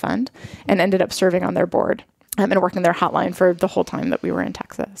abortion fund and ended up serving on their board. And working their hotline for the whole time that we were in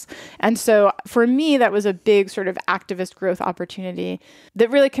Texas. And so for me, that was a big sort of activist growth opportunity that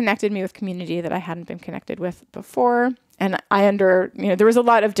really connected me with community that I hadn't been connected with before. And there was a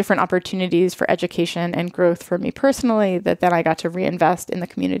lot of different opportunities for education and growth for me personally that then I got to reinvest in the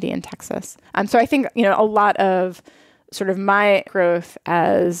community in Texas. So I think, a lot of sort of my growth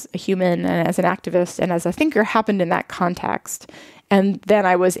as a human and as an activist and as a thinker happened in that context. And then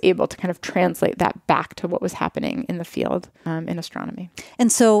I was able to kind of translate that back to what was happening in the field in astronomy.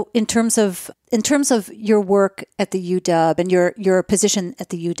 And so in terms of your work at the UW and your position at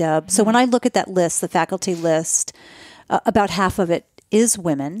the UW, so when I look at that list, the faculty list, about half of it is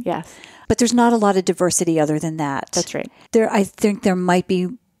women. Yes. But there's not a lot of diversity other than that. That's right. I think there might be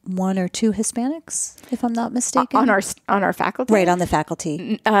one or two Hispanics, if I'm not mistaken. On our faculty? Right, on the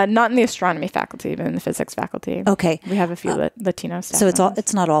faculty. Not in the astronomy faculty, but in the physics faculty. Okay. We have a few Latino staff. So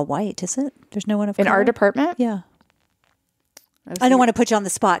it's not all white, is it? There's no one of color? In our department? Yeah. I don't want to put you on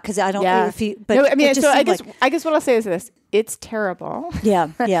the spot because I don't know if you... But no, I mean, so I guess what I'll say is this. It's terrible. Yeah.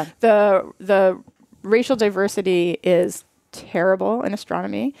 The racial diversity is terrible in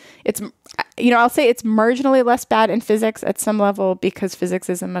astronomy. It's, I'll say it's marginally less bad in physics at some level because physics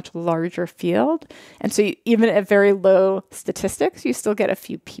is a much larger field. And so even at very low statistics, you still get a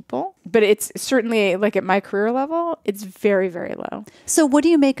few people. But it's certainly, like at my career level, it's very, very low. So what do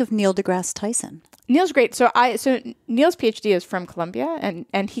you make of Neil deGrasse Tyson? Neil's great. So Neil's PhD is from Columbia,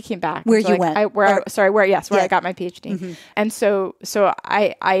 and he came back. Where you went? Where I got my PhD. Mm-hmm. And so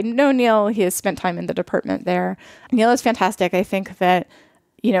I know Neil. He has spent time in the department there. Neil is fantastic. I think that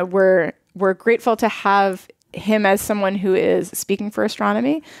we're grateful to have him as someone who is speaking for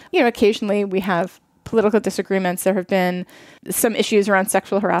astronomy. Occasionally we have political disagreements. There have been some issues around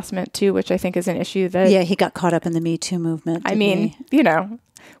sexual harassment too, which I think is an issue that he got caught up in the Me Too movement. So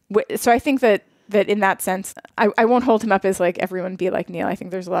I think that in that sense, I won't hold him up as like everyone be like Neil. I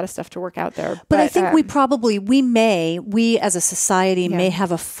think there's a lot of stuff to work out there. But I think we as a society may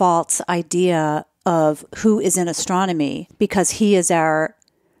have a false idea of who is in astronomy because he is our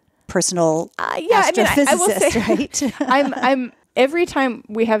personal astrophysicist, I will say, right? I'm every time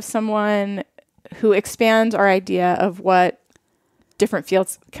we have someone who expands our idea of what different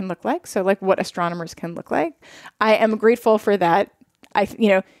fields can look like, so like what astronomers can look like, I am grateful for that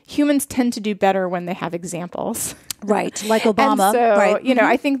humans tend to do better when they have examples. Right. Like Obama. And so, right.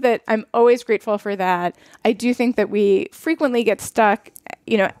 I think that I'm always grateful for that. I do think that we frequently get stuck,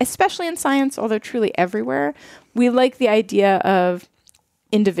 especially in science, although truly everywhere. We like the idea of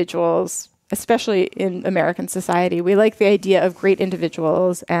individuals, especially in American society. We like the idea of great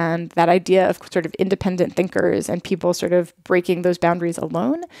individuals and that idea of sort of independent thinkers and people sort of breaking those boundaries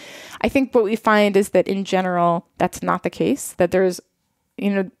alone. I think what we find is that in general, that's not the case, that there's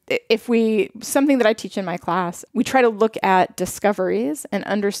something that I teach in my class, we try to look at discoveries and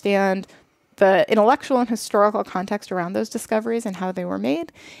understand the intellectual and historical context around those discoveries and how they were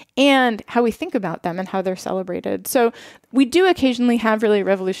made and how we think about them and how they're celebrated. So we do occasionally have really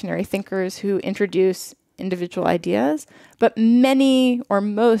revolutionary thinkers who introduce individual ideas, but many or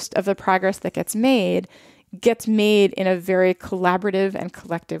most of the progress that gets made in a very collaborative and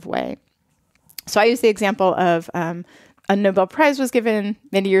collective way. So I use the example of a Nobel Prize was given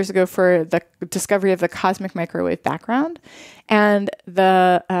many years ago for the discovery of the cosmic microwave background. And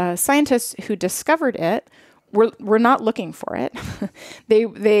the scientists who discovered it were not looking for it.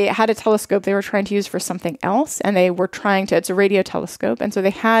 They had a telescope they were trying to use for something else, and it's a radio telescope, and so they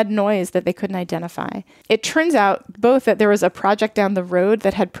had noise that they couldn't identify. It turns out both that there was a project down the road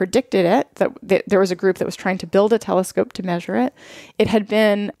that had predicted it, that there was a group that was trying to build a telescope to measure it. It had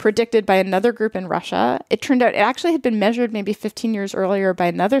been predicted by another group in Russia. It turned out it actually had been measured maybe 15 years earlier by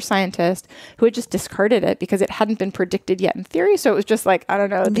another scientist who had just discarded it because it hadn't been predicted yet in theory. So it was just like, I don't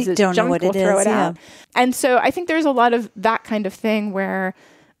know, this is junk, we'll throw it out. And so I think there's a lot of that kind of thing where,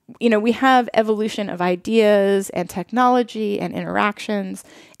 we have evolution of ideas and technology and interactions.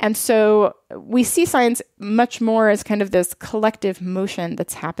 And so we see science much more as kind of this collective motion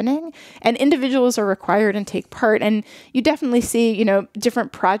that's happening, and individuals are required and take part. And you definitely see,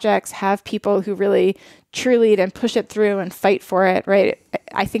 different projects have people who really cheerlead and push it through and fight for it, right?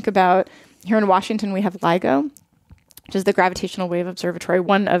 I think about here in Washington, we have LIGO, which is the Gravitational Wave Observatory,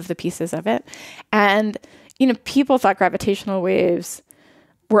 one of the pieces of it. And people thought gravitational waves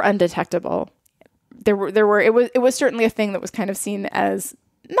were undetectable. It was certainly a thing that was kind of seen as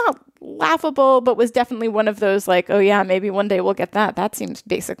not laughable, but was definitely one of those like, oh yeah, maybe one day we'll get that. That seems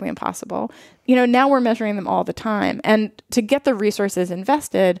basically impossible. Now we're measuring them all the time. And to get the resources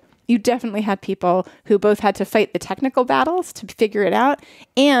invested, you definitely had people who both had to fight the technical battles to figure it out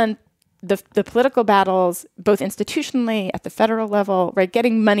and the political battles, both institutionally at the federal level, right?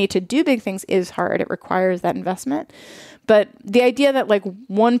 Getting money to do big things is hard. It requires that investment. But the idea that like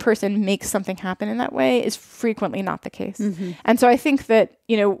one person makes something happen in that way is frequently not the case. Mm-hmm. And so I think that,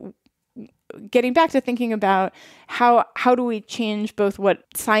 getting back to thinking about how do we change both what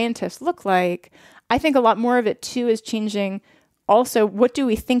scientists look like, I think a lot more of it too is changing also, what do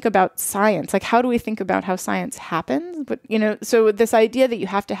we think about science? Like, how do we think about how science happens? But, so this idea that you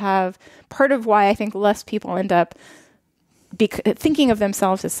have to have, part of why I think less people end up thinking of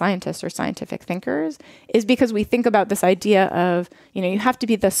themselves as scientists or scientific thinkers is because we think about this idea of, you have to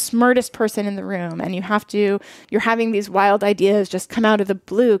be the smartest person in the room, and you're having these wild ideas just come out of the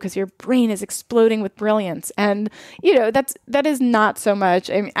blue because your brain is exploding with brilliance. And, that is not so much.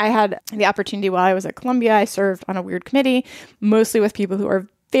 I mean, I had the opportunity while I was at Columbia, I served on a weird committee, mostly with people who are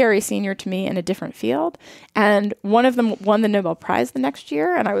very senior to me in a different field. And one of them won the Nobel Prize the next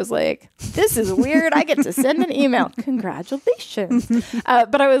year. And I was like, this is weird. I get to send an email. Congratulations.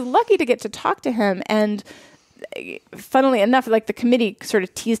 But I was lucky to get to talk to him. And funnily enough, like the committee sort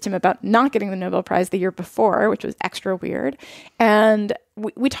of teased him about not getting the Nobel Prize the year before, which was extra weird. And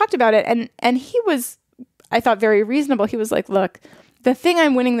we talked about it. And he was, I thought, very reasonable. He was like, look, the thing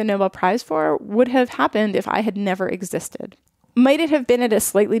I'm winning the Nobel Prize for would have happened if I had never existed. Might it have been at a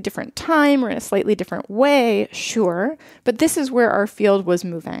slightly different time or in a slightly different way? Sure. But this is where our field was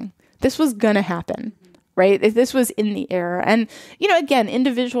moving. This was going to happen, right? This was in the air. And, again,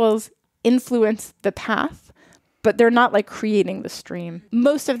 individuals influence the path, but they're not like creating the stream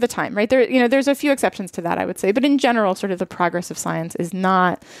most of the time, right? There's a few exceptions to that, I would say. But in general, sort of the progress of science is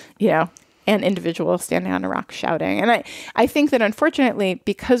not, an individual standing on a rock shouting. And I think that unfortunately,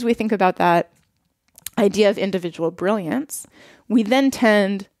 because we think about that idea of individual brilliance, we then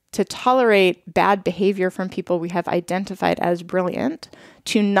tend to tolerate bad behavior from people we have identified as brilliant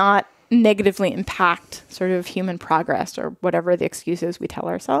to not negatively impact sort of human progress or whatever the excuses we tell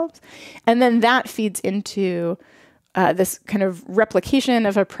ourselves. And then that feeds into this kind of replication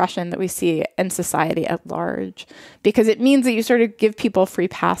of oppression that we see in society at large, because it means that you sort of give people free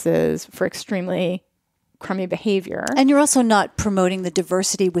passes for extremely crummy behavior. And you're also not promoting the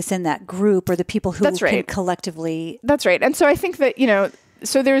diversity within that group or the people who can collectively. That's right. And so I think that,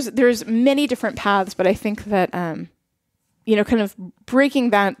 so there's many different paths, but I think that kind of breaking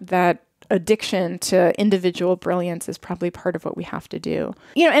that addiction to individual brilliance is probably part of what we have to do.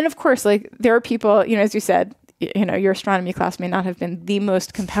 And of course, like there are people, as you said, your astronomy class may not have been the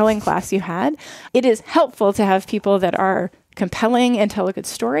most compelling class you had. It is helpful to have people that are compelling and tell a good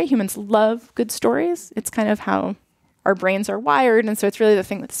story. Humans love good stories. It's kind of how our brains are wired. And so it's really the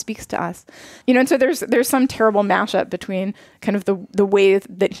thing that speaks to us. And so there's some terrible mashup between kind of the way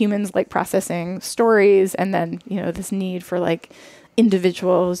that humans like processing stories and then, this need for like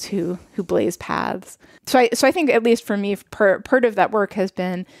individuals who blaze paths. So I think, at least for me, part of that work has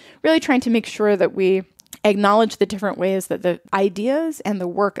been really trying to make sure that we acknowledge the different ways that the ideas and the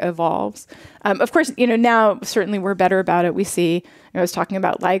work evolves. Of course, now certainly we're better about it. We see, I was talking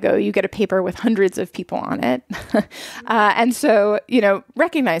about LIGO, you get a paper with hundreds of people on it. And so,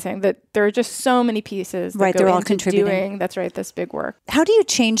 recognizing that there are just so many pieces that go they're all into contributing. Doing, that's right, this big work. How do you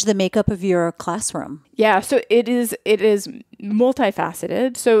change the makeup of your classroom? Yeah, so it is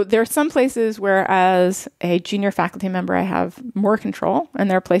multifaceted. So there are some places where, as a junior faculty member, I have more control, and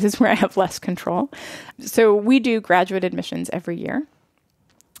there are places where I have less control. So we do graduate admissions every year.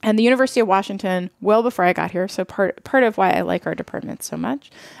 And the University of Washington, well before I got here, so part of why I like our department so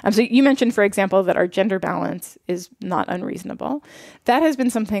much. So you mentioned, for example, that our gender balance is not unreasonable. That has been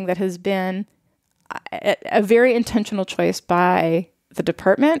something that has been a very intentional choice by the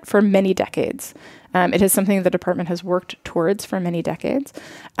department for many decades. It is something the department has worked towards for many decades.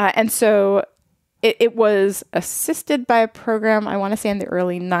 And so it was assisted by a program, I want to say in the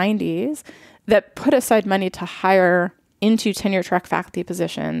early 90s, that put aside money to hire into tenure track faculty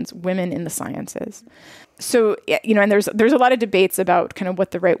positions women in the sciences. So, and there's a lot of debates about kind of what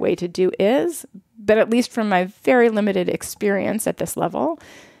the right way to do is, but at least from my very limited experience at this level,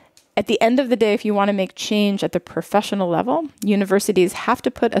 at the end of the day, if you want to make change at the professional level, universities have to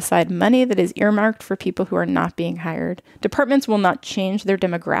put aside money that is earmarked for people who are not being hired. Departments will not change their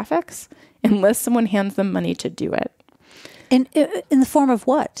demographics unless someone hands them money to do it. In the form of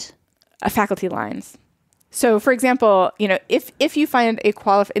what? Faculty lines. So, for example, if you find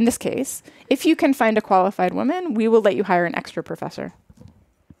in this case, if you can find a qualified woman, we will let you hire an extra professor.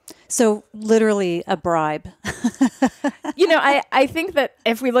 So literally a bribe. I think that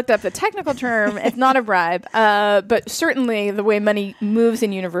if we looked up the technical term, it's not a bribe, but certainly the way money moves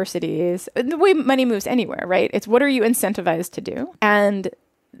in universities, the way money moves anywhere, right? It's what are you incentivized to do? And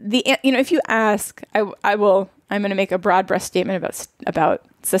if you ask, I'm going to make a broad brush statement about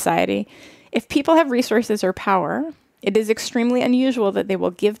society. If people have resources or power, it is extremely unusual that they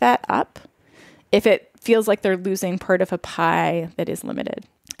will give that up if it feels like they're losing part of a pie that is limited.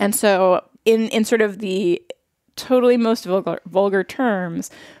 And so in sort of the totally most vulgar terms,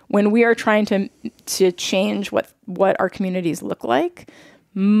 when we are trying to change what our communities look like,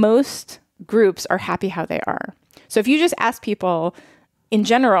 most groups are happy how they are. So if you just ask people in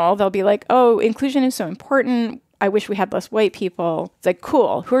general, they'll be like, oh, inclusion is so important. I wish we had less white people. It's like,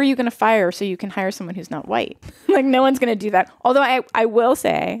 cool. Who are you going to fire so you can hire someone who's not white? Like, no one's going to do that. Although I will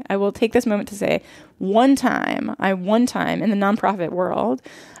take this moment to say, one time in the nonprofit world,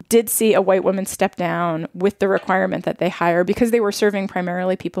 did see a white woman step down with the requirement that they hire, because they were serving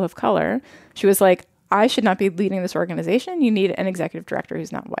primarily people of color. She was like, I should not be leading this organization. You need an executive director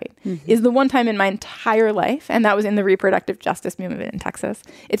who's not white. Mm-hmm. Is the one time in my entire life, and that was in the reproductive justice movement in Texas.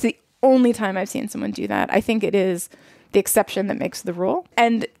 It's the only time I've seen someone do that. I think it is the exception that makes the rule.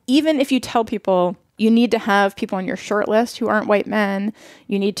 And even if you tell people you need to have people on your short list who aren't white men,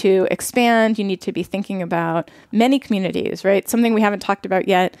 you need to expand, you need to be thinking about many communities, right? Something we haven't talked about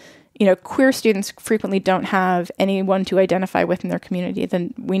yet. Queer students frequently don't have anyone to identify with in their community.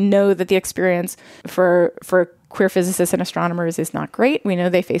 Then we know that the experience for queer physicists and astronomers is not great. We know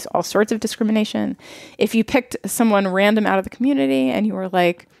they face all sorts of discrimination. If you picked someone random out of the community and you were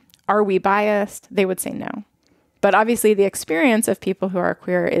like, are we biased? They would say no. But obviously the experience of people who are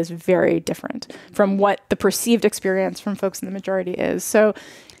queer is very different from what the perceived experience from folks in the majority is. So,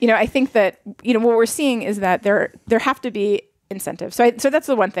 I think that, what we're seeing is that there have to be incentives. So that's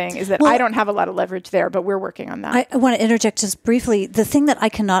the one thing, is that I don't have a lot of leverage there, but we're working on that. I want to interject just briefly. The thing that I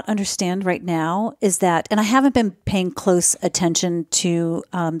cannot understand right now is that, and I haven't been paying close attention to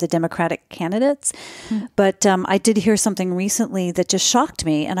the Democratic candidates, but I did hear something recently that just shocked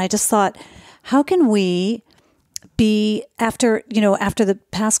me. And I just thought, how can we be, after the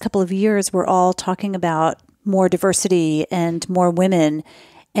past couple of years, we're all talking about more diversity and more women,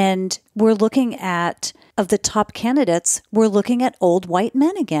 and we're looking at of the top candidates were looking at old white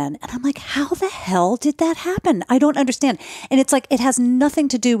men again. And I'm like, how the hell did that happen? I don't understand. And it's like, it has nothing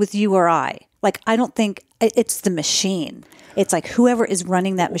to do with you or I. Like, I don't think it's the machine. It's like whoever is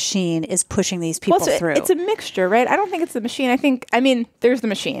running that machine is pushing these people through. It's a mixture, right? I don't think it's the machine. There's the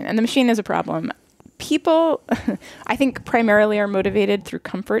machine, and the machine is a problem. People, I think, primarily are motivated through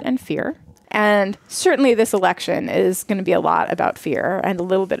comfort and fear. And certainly this election is going to be a lot about fear and a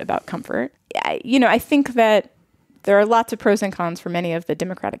little bit about comfort. I think that there are lots of pros and cons for many of the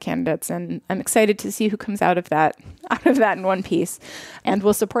Democratic candidates, and I'm excited to see who comes out of that in one piece, and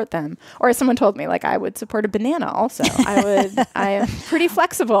will support them. Or as someone told me, like, I would support a banana also. I am pretty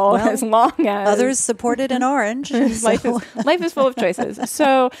flexible, well, as long as others supported an orange. Life is full of choices.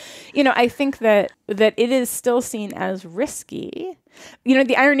 So, I think that it is still seen as risky.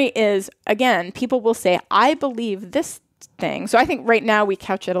 The irony is, again, people will say, I believe this thing. So I think right now we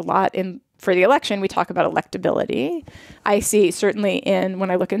couch it a lot for the election, we talk about electability. I see certainly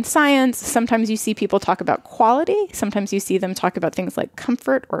when I look in science, sometimes you see people talk about quality. Sometimes you see them talk about things like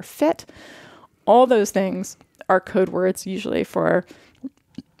comfort or fit. All those things are code words usually for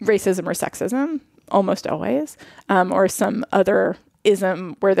racism or sexism, almost always, or some other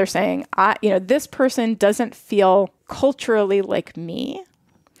ism where they're saying, this person doesn't feel culturally like me.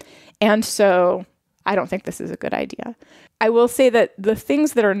 And so I don't think this is a good idea. I will say that the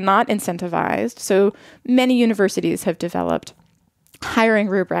things that are not incentivized, so many universities have developed hiring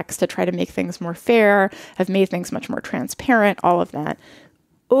rubrics to try to make things more fair, have made things much more transparent, all of that.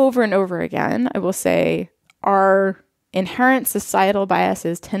 Over and over again, I will say our inherent societal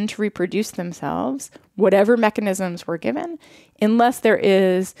biases tend to reproduce themselves, whatever mechanisms we're given, unless there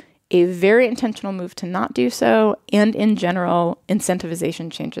is a very intentional move to not do so, and in general,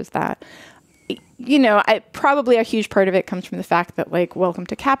 incentivization changes that. Probably a huge part of it comes from the fact that, like, welcome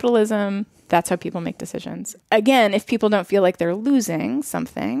to capitalism. That's how people make decisions. Again, if people don't feel like they're losing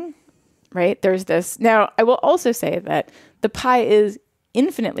something, right? There's this. Now, I will also say that the pie is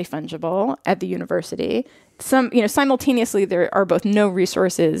infinitely fungible at the university. Simultaneously, there are both no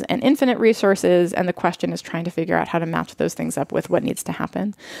resources and infinite resources, and the question is trying to figure out how to match those things up with what needs to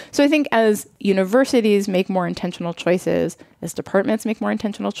happen. So I think as universities make more intentional choices, as departments make more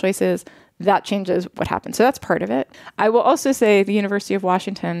intentional choices, that changes what happens. So that's part of it. I will also say the University of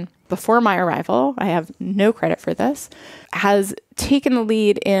Washington, before my arrival, I have no credit for this, has taken the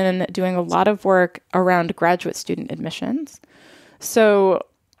lead in doing a lot of work around graduate student admissions. So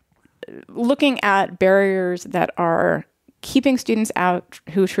looking at barriers that are keeping students out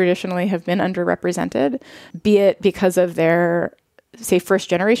who traditionally have been underrepresented, be it because of their, say,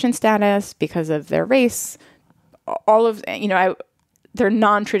 first-generation status, because of their race, all of, their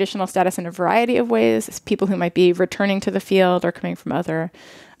non-traditional status in a variety of ways, people who might be returning to the field or coming from other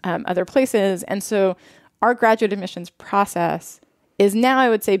places. And so our graduate admissions process is now, I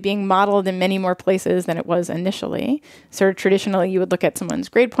would say, being modeled in many more places than it was initially. So traditionally, you would look at someone's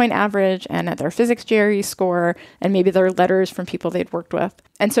grade point average and at their physics GRE score, and maybe their letters from people they'd worked with.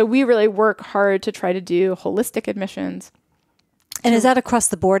 And so we really work hard to try to do holistic admissions. And is that across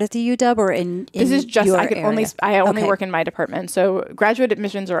the board at the UW or in this is just your I only work in my department. So graduate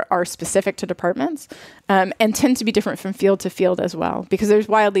admissions are specific to departments and tend to be different from field to field as well, because there's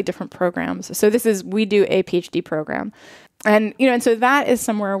wildly different programs. So we do a PhD program. And so that is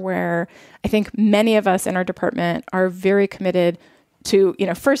somewhere where I think many of us in our department are very committed to,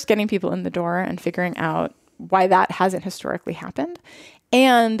 first getting people in the door and figuring out why that hasn't historically happened.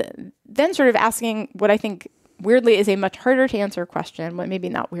 And then sort of asking what I think weirdly is a much harder to answer question, but maybe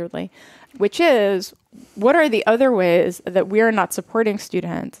not weirdly, which is, what are the other ways that we are not supporting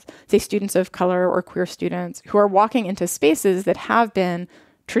students, say students of color or queer students, who are walking into spaces that have been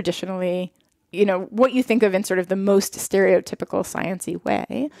traditionally, what you think of in sort of the most stereotypical sciencey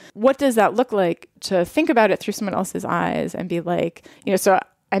way? What does that look like to think about it through someone else's eyes and be like, so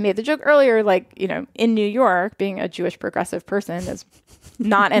I made the joke earlier, like, in New York, being a Jewish progressive person is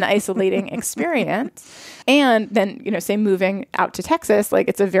not an isolating experience. And then, say moving out to Texas, like,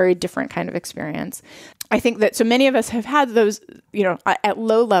 it's a very different kind of experience. I think that so many of us have had those, at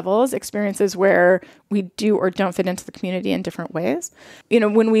low levels, experiences where we do or don't fit into the community in different ways.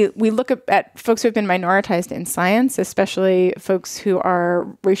 When we look at folks who have been minoritized in science, especially folks who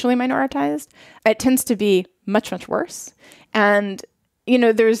are racially minoritized, it tends to be much, much worse. And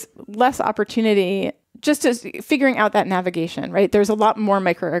there's less opportunity just as figuring out that navigation, right? There's a lot more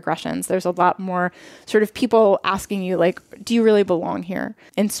microaggressions. There's a lot more sort of people asking you, like, do you really belong here,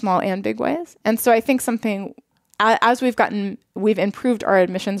 in small and big ways? And so I think something as we've improved our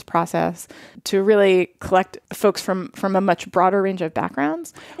admissions process to really collect folks from a much broader range of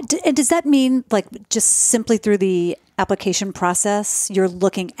backgrounds. And does that mean like just simply through the application process, you're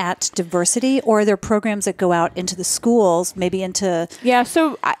looking at diversity, or are there programs that go out into the schools, maybe into... Yeah,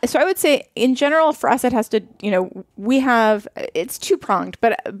 so I would say in general for us, it has to, it's two-pronged,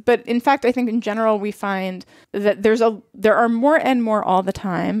 but in fact, I think in general, we find that there are more and more all the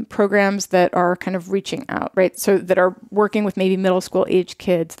time programs that are kind of reaching out, right? So that are working with maybe middle school age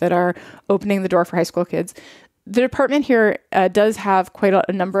kids, that are opening the door for high school kids. The department here does have quite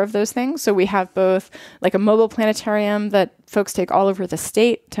a number of those things. So we have both like a mobile planetarium that folks take all over the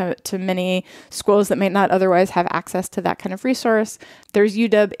state to many schools that might not otherwise have access to that kind of resource. There's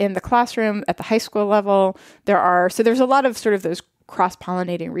UW in the classroom at the high school level. There's a lot of sort of those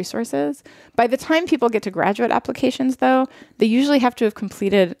cross-pollinating resources. By the time people get to graduate applications, though, they usually have to have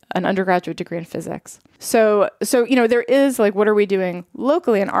completed an undergraduate degree in physics. So there is like, what are we doing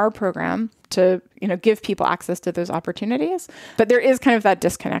locally in our program to, give people access to those opportunities? But there is kind of that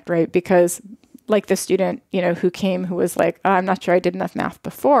disconnect, right? Because like the student, who was like, oh, I'm not sure I did enough math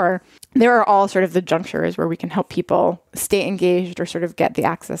before. There are all sort of the junctures where we can help people stay engaged or sort of get the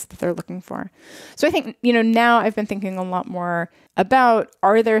access that they're looking for. So I think, now I've been thinking a lot more about,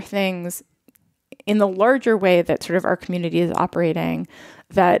 are there things in the larger way that sort of our community is operating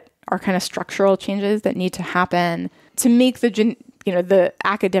that are kind of structural changes that need to happen to make the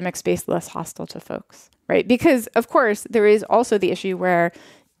academic space less hostile to folks, right? Because of course there is also the issue where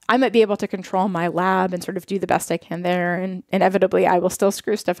I might be able to control my lab and sort of do the best I can there. And inevitably, I will still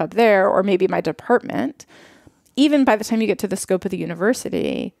screw stuff up there, or maybe my department. Even by the time you get to the scope of the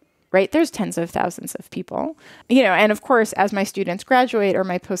university, right, there's tens of thousands of people. And of course, as my students graduate or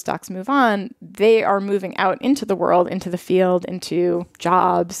my postdocs move on, they are moving out into the world, into the field, into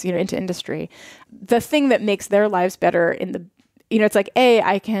jobs, into industry. The thing that makes their lives better it's like,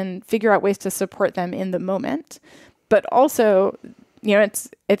 I can figure out ways to support them in the moment, but also...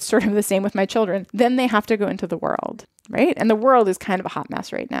 it's sort of the same with my children. Then they have to go into the world, right? And the world is kind of a hot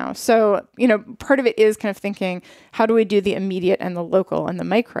mess right now. So, part of it is kind of thinking, how do we do the immediate and the local and the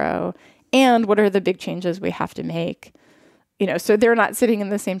micro? And what are the big changes we have to make? So they're not sitting in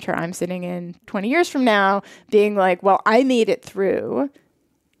the same chair I'm sitting in 20 years from now, being like, well, I made it through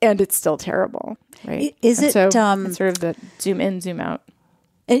and it's still terrible, right? Is it it's sort of the zoom in, zoom out?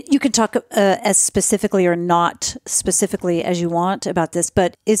 You can talk as specifically or not specifically as you want about this,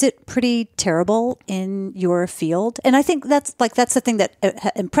 but is it pretty terrible in your field? And I think that's the thing that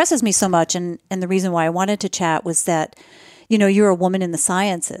impresses me so much. And the reason why I wanted to chat was that, you're a woman in the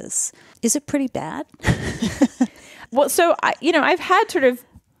sciences. Is it pretty bad? Well, so, I've had sort of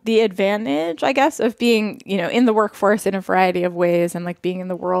the advantage, I guess, of being, in the workforce in a variety of ways and like being in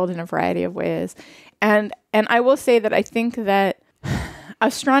the world in a variety of ways. And I will say that I think that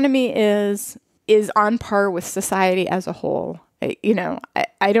astronomy is on par with society as a whole.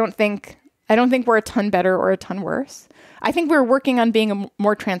 I don't think we're a ton better or a ton worse. I think we're working on being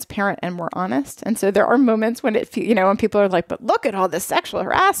more transparent and more honest. And so there are moments when when people are like, but look at all this sexual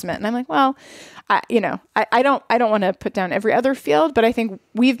harassment. And I'm like, well, I don't want to put down every other field, but I think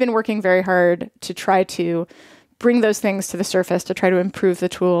we've been working very hard to try to bring those things to the surface, to try to improve the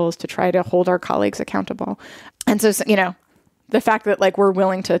tools, to try to hold our colleagues accountable. And so, the fact that like we're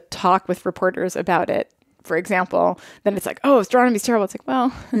willing to talk with reporters about it, for example, then it's like, oh, astronomy's terrible. It's like,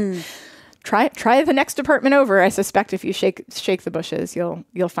 well, try the next department over. I suspect if you shake the bushes,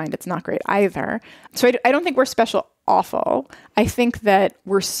 you'll find it's not great either. So I don't think we're special awful. I think that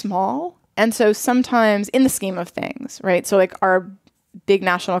we're small. And so sometimes in the scheme of things, right? So like our big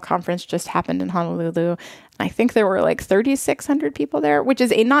national conference just happened in Honolulu. And I think there were like 3,600 people there, which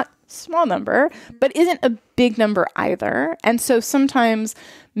is a not small number, but isn't a big number either. And so sometimes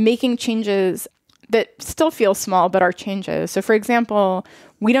making changes that still feel small, but are changes. So for example,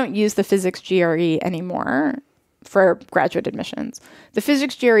 we don't use the physics GRE anymore for graduate admissions. The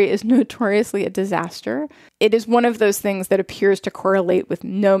physics GRE is notoriously a disaster. It is one of those things that appears to correlate with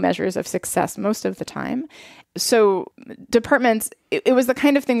no measures of success most of the time. So departments, it was the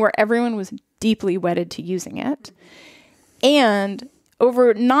kind of thing where everyone was deeply wedded to using it. And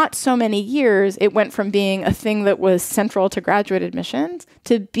over not so many years, it went from being a thing that was central to graduate admissions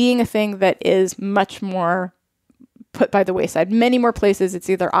to being a thing that is much more put by the wayside. Many more places, it's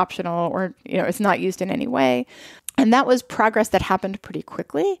either optional or, it's not used in any way. And that was progress that happened pretty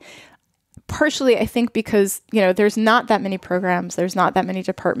quickly. Partially, I think, because, there's not that many programs, there's not that many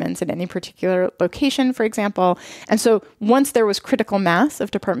departments in any particular location, for example. And so once there was critical mass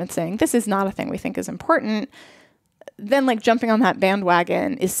of departments saying, this is not a thing we think is important, then like jumping on that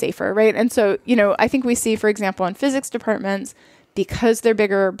bandwagon is safer, right? And so, I think we see, for example, in physics departments, because they're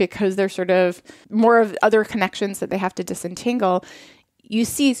bigger, because they're sort of more of other connections that they have to disentangle, you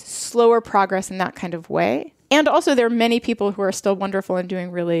see slower progress in that kind of way. And also there are many people who are still wonderful and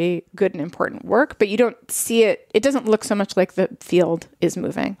doing really good and important work, but you don't see it. It doesn't look so much like the field is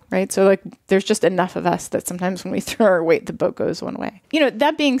moving, right? So like there's just enough of us that sometimes when we throw our weight, the boat goes one way.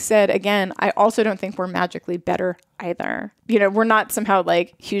 That being said, again, I also don't think we're magically better either. We're not somehow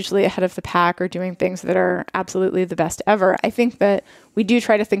like hugely ahead of the pack or doing things that are absolutely the best ever. I think that we do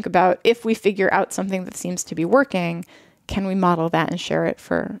try to think about, if we figure out something that seems to be working, can we model that and share it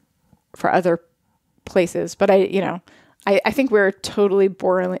for other places? But I think we're totally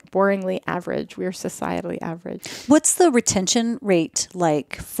boringly average. We're societally average. What's the retention rate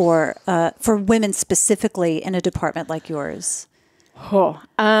like for women specifically in a department like yours?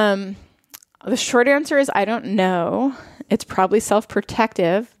 The short answer is I don't know. It's probably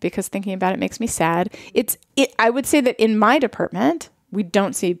self-protective, because thinking about it makes me sad. I would say that in my department, we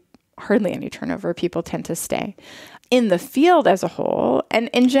don't see hardly any turnover. People tend to stay. In the field as a whole, and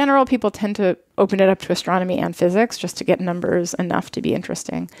in general, people tend to open it up to astronomy and physics just to get numbers enough to be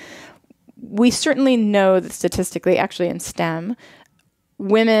interesting. We certainly know that statistically, actually in STEM,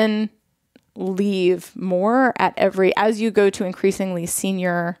 women leave more as you go to increasingly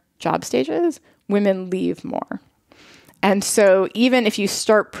senior job stages, women leave more. And so even if you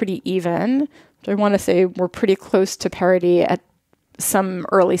start pretty even, I want to say we're pretty close to parity at some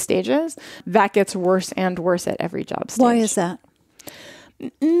early stages, that gets worse and worse at every job stage. Why is that?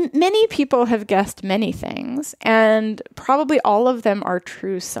 Many people have guessed many things, and probably all of them are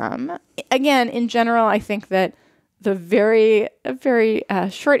true some. Again, in general, I think that the very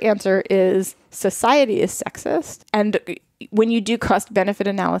short answer is society is sexist. And when you do cost-benefit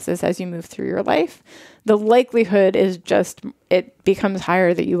analysis as you move through your life, the likelihood is just, it becomes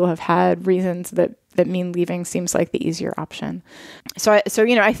higher that you will have had reasons that mean leaving seems like the easier option. So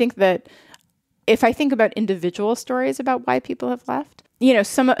I think that if I think about individual stories about why people have left,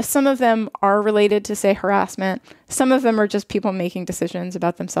 some of them are related to, say, harassment. Some of them are just people making decisions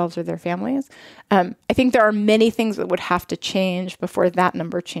about themselves or their families. I think there are many things that would have to change before that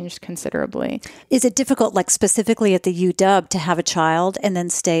number changed considerably. Is it difficult, like specifically at the UW, to have a child and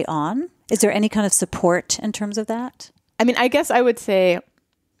then stay on? Is there any kind of support in terms of that? I mean, I guess I would say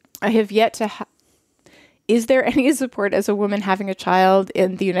I have yet to is there any support as a woman having a child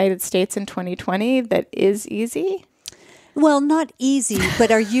in the United States in 2020 that is easy? Well, not easy,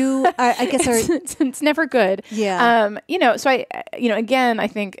 but are you, I guess, it's never good. Yeah. Again, I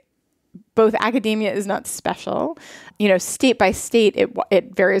think both academia is not special. State by state,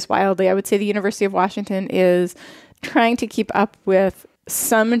 it varies wildly. I would say the University of Washington is trying to keep up with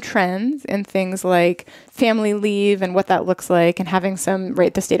some trends in things like family leave and what that looks like, and having some,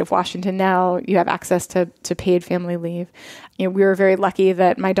 right, the state of Washington now, you have access to paid family leave. We were very lucky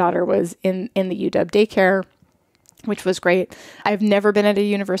that my daughter was in the UW daycare, which was great. I've never been at a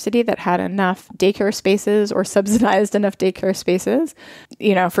university that had enough daycare spaces or subsidized enough daycare spaces,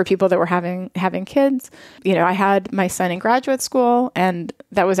 for people that were having kids. I had my son in graduate school, and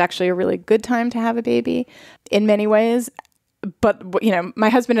that was actually a really good time to have a baby in many ways. But, my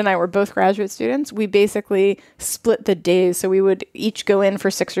husband and I were both graduate students. We basically split the days. So we would each go in for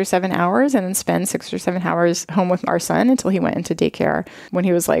 6 or 7 hours and then spend 6 or 7 hours home with our son until he went into daycare when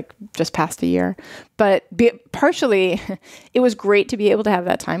he was like just past a year. But partially, it was great to be able to have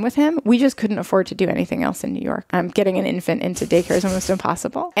that time with him. We just couldn't afford to do anything else in New York. Getting an infant into daycare is almost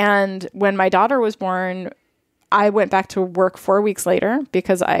impossible. And when my daughter was born, I went back to work 4 weeks later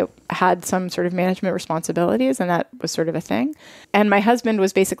because I had some sort of management responsibilities, and that was sort of a thing. And my husband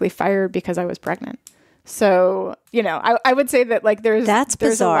was basically fired because I was pregnant. So, I would say that like there's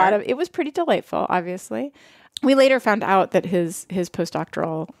bizarre. A lot of, it was pretty delightful, obviously. We later found out that his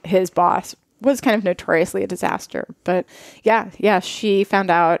postdoctoral, his boss was kind of notoriously a disaster. But yeah, she found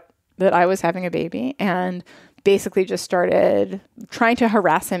out that I was having a baby and basically just started trying to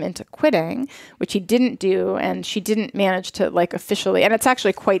harass him into quitting, which he didn't do. And she didn't manage to like officially, and it's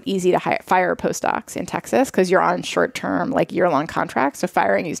actually quite easy to fire postdocs in Texas because you're on short-term, like year-long contracts. So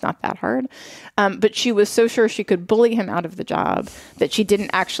firing is not that hard. But she was so sure she could bully him out of the job that she didn't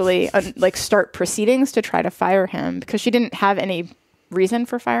actually start proceedings to try to fire him because she didn't have any reason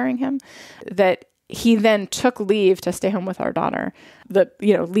for firing him, that he then took leave to stay home with our daughter, the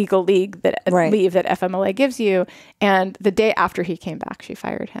legal leave that FMLA gives you. And the day after he came back, she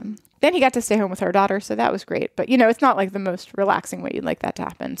fired him. Then he got to stay home with our daughter, so that was great. But it's not like the most relaxing way you'd like that to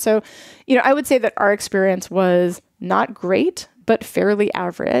happen. So I would say that our experience was not great, but fairly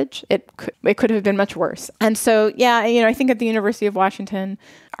average. It could have been much worse. And so, yeah, I think at the University of Washington,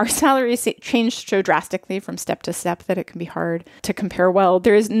 our salaries changed so drastically from step to step that it can be hard to compare well.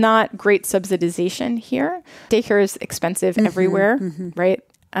 There is not great subsidization here. Daycare is expensive everywhere, right?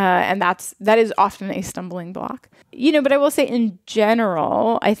 And that is often a stumbling block. But I will say in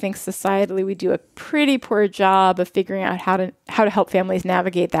general, I think societally we do a pretty poor job of figuring out how to help families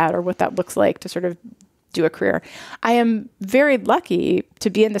navigate that, or what that looks like to sort of do a career. I am very lucky to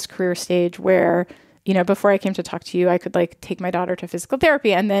be in this career stage where, before I came to talk to you, I could take my daughter to physical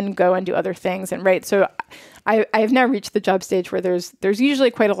therapy and then go and do other things. And right. So I have now reached the job stage where there's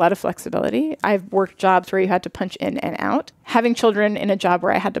usually quite a lot of flexibility. I've worked jobs where you had to punch in and out. Having children in a job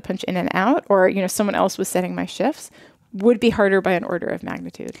where I had to punch in and out, or, someone else was setting my shifts, would be harder by an order of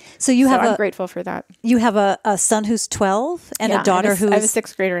magnitude. So I'm grateful for that. You have a son who's 12 and a daughter who's... I have a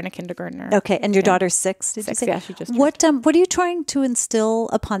 6th grader and a kindergartner. Okay, and your daughter's 6, did 6, you say? Yeah, she just What are you trying to instill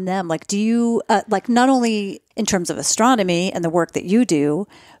upon them? Do you, not only in terms of astronomy and the work that you do,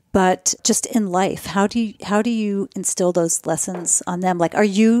 but just in life, how do you instill those lessons on them?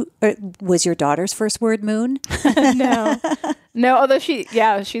 Was your daughter's first word moon? No, although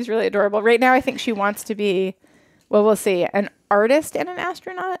she's really adorable. Right now, I think she wants to be... Well, we'll see. An artist and an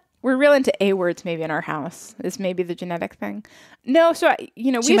astronaut? We're real into A words maybe in our house. Is maybe the genetic thing. No, so,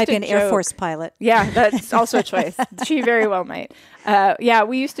 she might be an Air Force pilot. Yeah, that's also a choice. She very well might.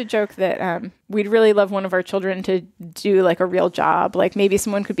 We used to joke that we'd really love one of our children to do a real job. Maybe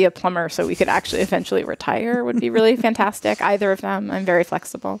someone could be a plumber so we could actually eventually retire would be really fantastic. Either of them. I'm very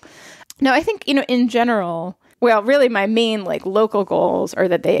flexible. No, I think, in general... Well, really, my main local goals are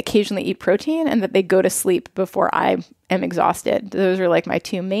that they occasionally eat protein and that they go to sleep before I am exhausted. Those are my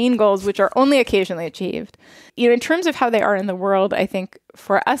 2 main goals, which are only occasionally achieved. In terms of how they are in the world, I think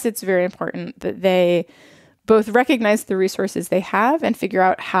for us it's very important that they both recognize the resources they have and figure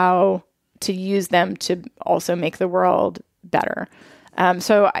out how to use them to also make the world better.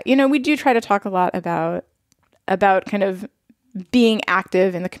 So we do try to talk a lot about kind of being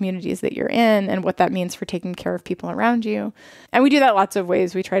active in the communities that you're in and what that means for taking care of people around you. And we do that lots of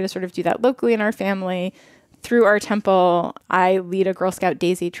ways. We try to sort of do that locally in our family. Through our temple, I lead a Girl Scout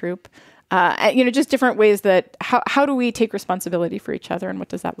Daisy troop. Just different ways that how do we take responsibility for each other and what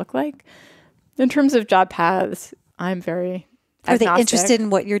does that look like? In terms of job paths, I'm very agnostic. Are they interested in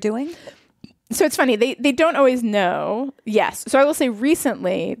what you're doing? So it's funny, they don't always know. Yes. So I will say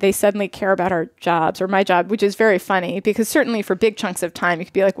recently, they suddenly care about our jobs or my job, which is very funny because certainly for big chunks of time, you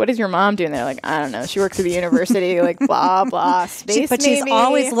could be like, what does your mom do? And they're like, I don't know. She works at the university, blah, blah, space But maybe. She's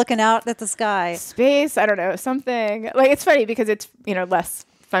always looking out at the sky. Space, I don't know, something. It's funny because it's, less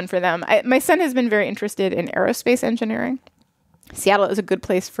fun for them. My son has been very interested in aerospace engineering. Seattle is a good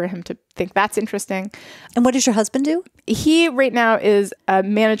place for him to think that's interesting. And what does your husband do? He right now is a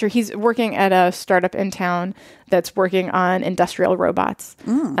manager. He's working at a startup in town that's working on industrial robots.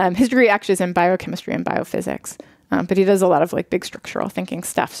 His degree actually is in biochemistry and biophysics, but he does a lot of big structural thinking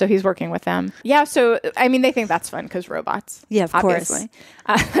stuff. So he's working with them. Yeah. So, they think that's fun because robots. Yeah, of obviously.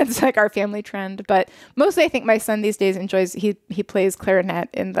 Course. That's our family trend. But mostly I think my son these days enjoys, he plays clarinet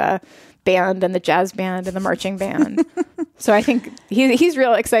in the band and the jazz band and the marching band. So I think he's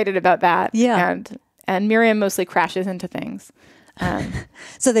real excited about that. Yeah. And Miriam mostly crashes into things.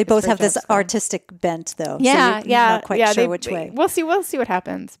 So they both have this artistic bent, though. Yeah, so you're not quite sure which way. We'll see what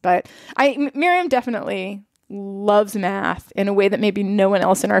happens. But Miriam definitely loves math in a way that maybe no one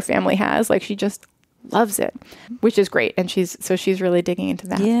else in our family has. She just loves it, which is great. And she's really digging into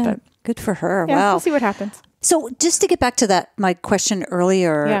that. Yeah, but, good for her. Yeah, wow. We'll see what happens. So just to get back to my question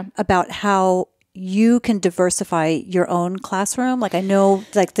earlier about how you can diversify your own classroom. I know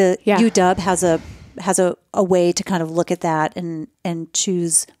the UW has a way to kind of look at that and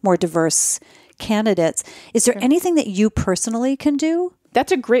choose more diverse candidates. Is there anything that you personally can do?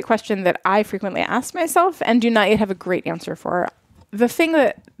 That's a great question that I frequently ask myself and do not yet have a great answer for. The thing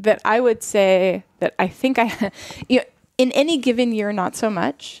that I would say that I think in any given year, not so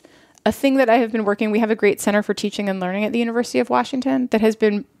much. A thing that I have been we have a great Center for Teaching and Learning at the University of Washington that has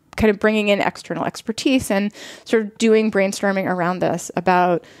been kind of bringing in external expertise and sort of doing brainstorming around this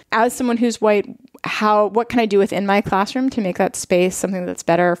about, as someone who's white, what can I do within my classroom to make that space something that's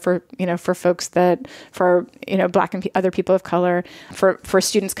better for folks for Black and other people of color, for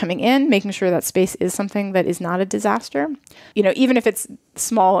students coming in, making sure that space is something that is not a disaster. Even if it's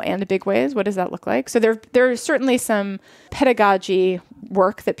small and big ways, what does that look like? So there is certainly some pedagogy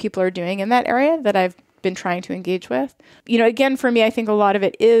work that people are doing in that area that I've been trying to engage with. Again, for me, I think a lot of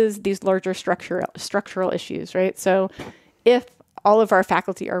it is these larger structural issues, right? So if all of our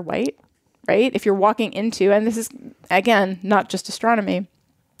faculty are white, right? If you're walking into, and this is, again, not just astronomy,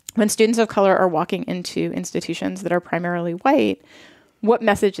 when students of color are walking into institutions that are primarily white, what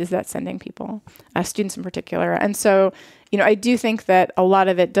message is that sending people, students in particular? And so, I do think that a lot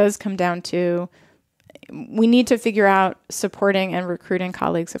of it does come down to, we need to figure out supporting and recruiting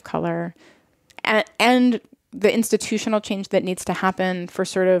colleagues of color and the institutional change that needs to happen for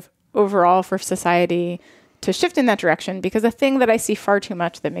sort of overall for society to shift in that direction. Because the thing that I see far too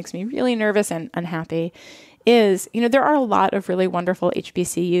much that makes me really nervous and unhappy is, there are a lot of really wonderful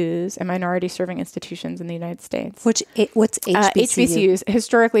HBCUs and minority serving institutions in the United States. What's HBCU? HBCUs,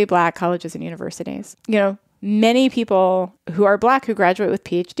 historically Black colleges and universities. Many people who are Black who graduate with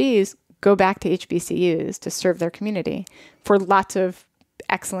PhDs go back to HBCUs to serve their community for lots of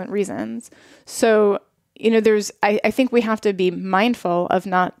excellent reasons. So, I think we have to be mindful of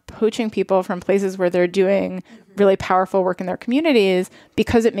not poaching people from places where they're doing really powerful work in their communities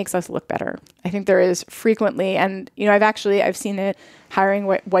because it makes us look better. I think there is frequently, and, I've seen it hiring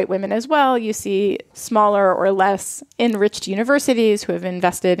white women as well. You see smaller or less enriched universities who have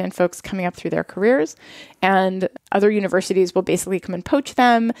invested in folks coming up through their careers, and other universities will basically come and poach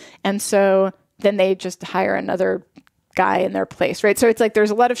them. And so then they just hire another guy in their place, right? So it's like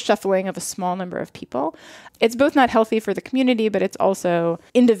there's a lot of shuffling of a small number of people. It's both not healthy for the community, but it's also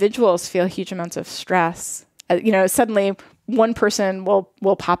individuals feel huge amounts of stress. Suddenly one person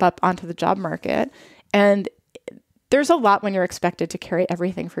will pop up onto the job market, and there's a lot when you're expected to carry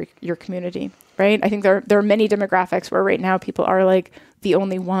everything for your community, right? I think there are many demographics where right now people are like the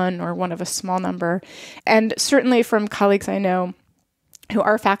only one or one of a small number. And certainly from colleagues I know who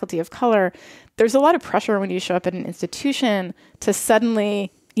are faculty of color, there's a lot of pressure when you show up at an institution to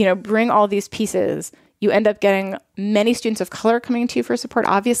suddenly, bring all these pieces. You end up getting many students of color coming to you for support,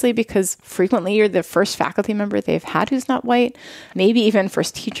 obviously, because frequently you're the first faculty member they've had who's not white, maybe even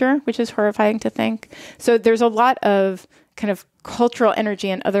first teacher, which is horrifying to think. So there's a lot of kind of cultural energy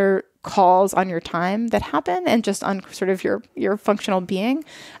and other calls on your time that happen and just on sort of your functional being.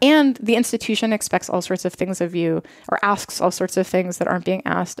 And the institution expects all sorts of things of you, or asks all sorts of things that aren't being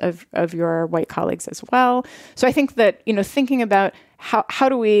asked of your white colleagues as well. So I think that, thinking about how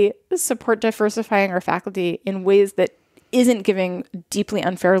do we support diversifying our faculty in ways that isn't giving deeply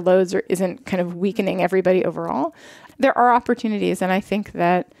unfair loads or isn't kind of weakening everybody overall, there are opportunities. And I think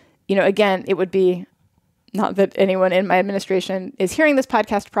that, again, it would be, not that anyone in my administration is hearing this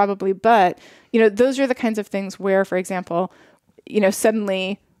podcast probably, but, those are the kinds of things where, for example,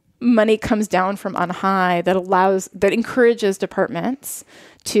 suddenly money comes down from on high that encourages departments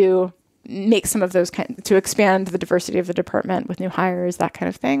to make some of those to expand the diversity of the department with new hires, that kind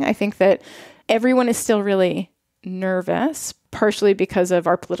of thing. I think that everyone is still really nervous, partially because of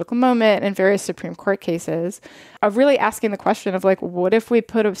our political moment and various Supreme Court cases, of really asking the question of like, what if we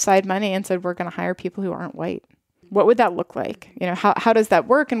put aside money and said, we're going to hire people who aren't white? What would that look like? How does that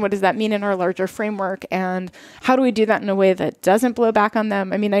work? And what does that mean in our larger framework? And how do we do that in a way that doesn't blow back on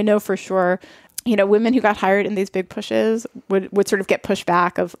them? I mean, I know for sure, women who got hired in these big pushes would sort of get pushed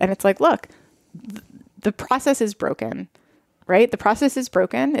back and it's like, look, the process is broken. Right? The process is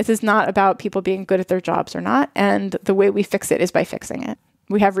broken. This is not about people being good at their jobs or not. And the way we fix it is by fixing it.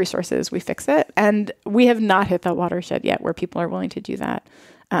 We have resources, we fix it. And we have not hit that watershed yet where people are willing to do that,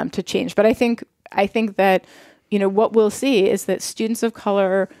 to change. But I think that, what we'll see is that students of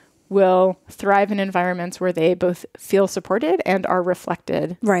color will thrive in environments where they both feel supported and are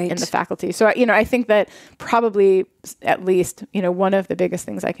reflected in the faculty. So, I think that probably at least, one of the biggest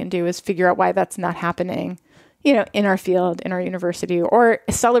things I can do is figure out why that's not happening in our field, in our university, or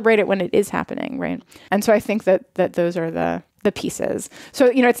celebrate it when it is happening, right? And so I think that those are the pieces. So,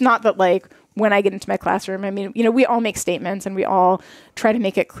 it's not that like when I get into my classroom, I mean, we all make statements and we all try to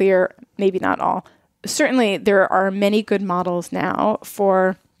make it clear, maybe not all. Certainly there are many good models now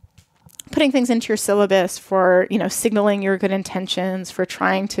for putting things into your syllabus, for, signaling your good intentions, for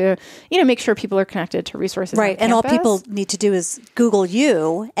trying to, make sure people are connected to resources. Right. And all people need to do is Google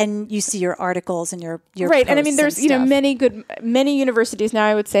you and you see your articles and your right. And I mean, there's, many universities now,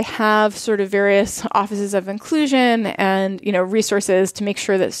 I would say, have sort of various offices of inclusion and, resources to make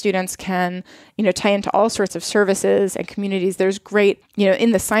sure that students can, tie into all sorts of services and communities. There's great,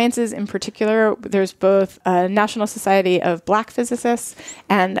 in the sciences in particular, there's both a National Society of Black Physicists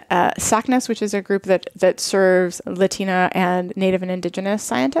and SACNAS, which is a group that serves Latina and Native and Indigenous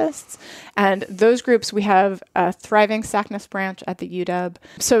scientists. And those groups, we have a thriving SACNAS branch at the UW.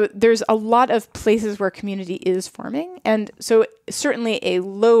 So there's a lot of places where community is forming. And so certainly a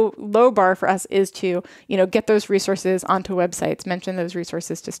low bar for us is to, get those resources onto websites, mention those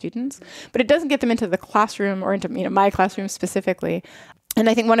resources to students. But it doesn't get them into the classroom or into, my classroom specifically. And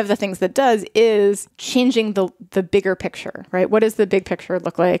I think one of the things that does is changing the bigger picture, right? What does the big picture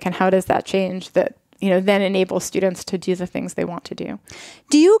look like, and how does that change that, then enable students to do the things they want to do?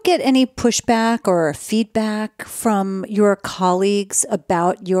 Do you get any pushback or feedback from your colleagues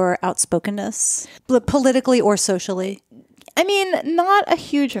about your outspokenness, politically or socially? I mean, not a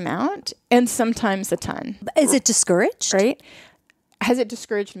huge amount, and sometimes a ton. Is it discouraged? Right? Has it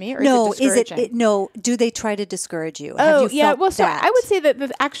discouraged me, or no, is it discouraging? No, do they try to discourage you? Oh, Have you yeah. felt Well, so that? I would say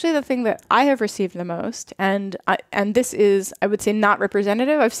that actually the thing that I have received the most, and this is, I would say, not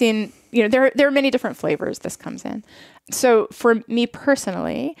representative. I've seen, there are many different flavors this comes in. So for me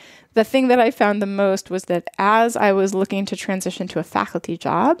personally, the thing that I found the most was that as I was looking to transition to a faculty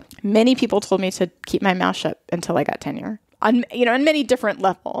job, many people told me to keep my mouth shut until I got tenure on many different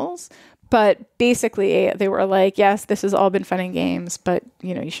levels. But basically, they were like, yes, this has all been fun and games, but,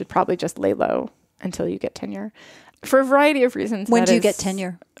 you should probably just lay low until you get tenure. For a variety of reasons. When do you get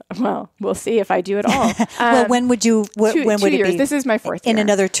tenure? Well, we'll see if I do it all. Well, when would you, when would it years. be? This is my fourth year. In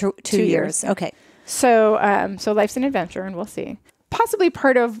another two years. Okay. So life's an adventure, and we'll see. Possibly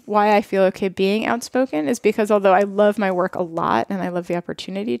part of why I feel okay being outspoken is because although I love my work a lot and I love the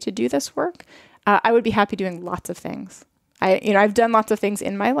opportunity to do this work, I would be happy doing lots of things. I've done lots of things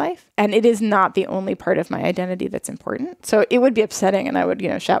in my life, and it is not the only part of my identity that's important. So it would be upsetting, and I would,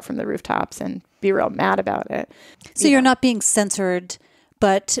 shout from the rooftops and be real mad about it. So you're not being censored,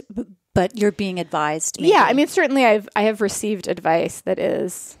 but you're being advised. Maybe. Yeah, I mean, certainly I have received advice that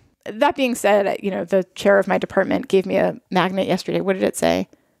is. That being said, the chair of my department gave me a magnet yesterday. What did it say?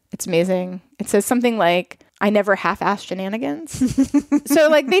 It's amazing. It says something like, I never half-assed shenanigans. So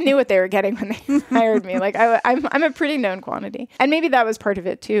they knew what they were getting when they hired me. I'm a pretty known quantity. And maybe that was part of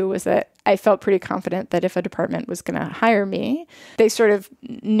it too, was that I felt pretty confident that if a department was going to hire me, they sort of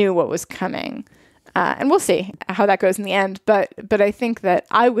knew what was coming. And we'll see how that goes in the end. But I think that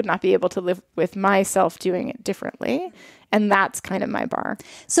I would not be able to live with myself doing it differently. And that's kind of my bar.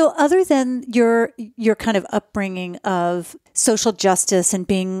 So other than your kind of upbringing of social justice and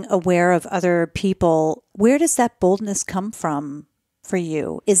being aware of other people, where does that boldness come from for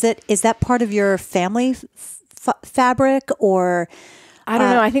you? Is that part of your family fabric, or? I don't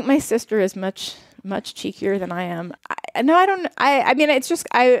know. I think my sister is much cheekier than I am. I don't. I mean, it's just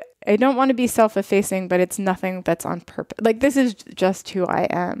I don't want to be self-effacing, but it's nothing that's on purpose. This is just who I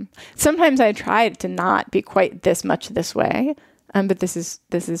am. Sometimes I try to not be quite this much this way, but this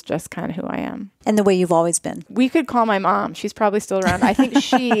is just kind of who I am. And the way you've always been. We could call my mom. She's probably still around. I think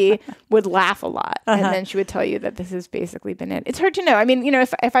she would laugh a lot, and then she would tell you that this has basically been it. It's hard to know. I mean,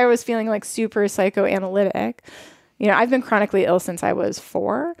 if I was feeling super psychoanalytic, I've been chronically ill since I was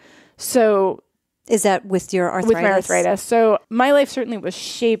 4, so. Is that with your arthritis? With my arthritis. So my life certainly was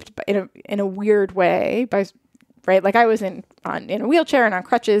shaped in a weird way by, right? I was in a wheelchair and on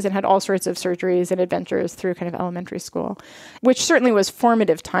crutches and had all sorts of surgeries and adventures through kind of elementary school, which certainly was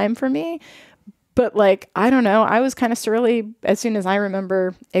formative time for me. But I don't know, I was kind of surly as soon as I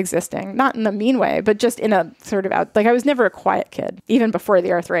remember existing, not in a mean way, but just in a sort of I was never a quiet kid. Even before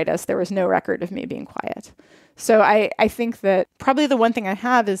the arthritis, there was no record of me being quiet. So I think that probably the one thing I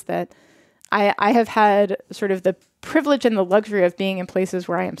have is that I have had sort of the privilege and the luxury of being in places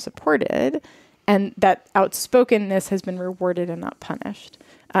where I am supported, and that outspokenness has been rewarded and not punished.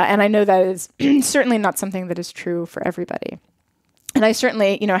 And I know that is certainly not something that is true for everybody. And I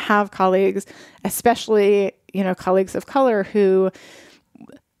certainly, have colleagues, especially, colleagues of color who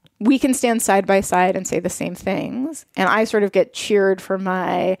we can stand side by side and say the same things. And I sort of get cheered for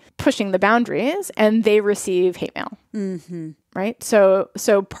my pushing the boundaries, and they receive hate mail. Mm-hmm. Right. So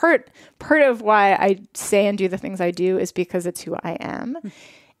part of why I say and do the things I do is because it's who I am.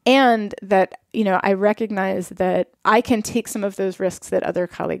 And that, I recognize that I can take some of those risks that other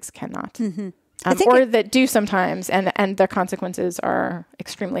colleagues cannot. Mm-hmm. That do sometimes, and the consequences are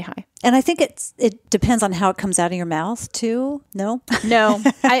extremely high. And I think it depends on how it comes out of your mouth too. No? No.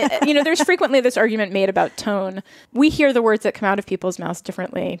 There's frequently this argument made about tone. We hear the words that come out of people's mouths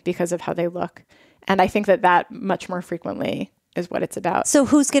differently because of how they look. And I think that much more frequently is what it's about. So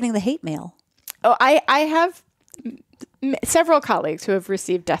who's getting the hate mail? Oh, I have several colleagues who have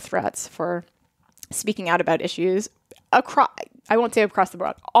received death threats for speaking out about issues across. I won't say across the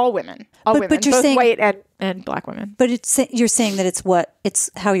board. All women, but you're both saying, white and black women. But you're saying that it's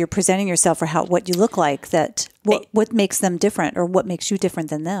how you're presenting yourself, or what you look like, that what makes them different, or what makes you different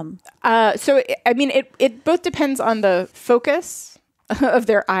than them. It both depends on the focus of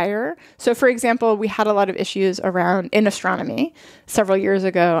their ire. So, for example, we had a lot of issues in astronomy several years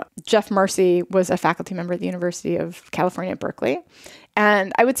ago. Jeff Marcy was a faculty member at the University of California at Berkeley.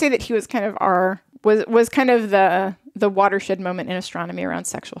 And I would say that he was kind of our was kind of the watershed moment in astronomy around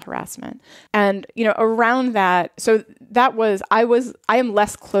sexual harassment. And, around that, so that was, I am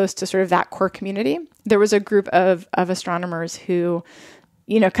less close to sort of that core community. There was a group of astronomers who,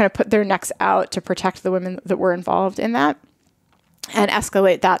 kind of put their necks out to protect the women that were involved in that and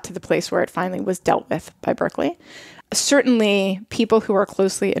escalate that to the place where it finally was dealt with by Berkeley. Certainly people who are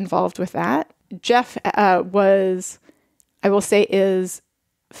closely involved with that. Jeff was, I will say, is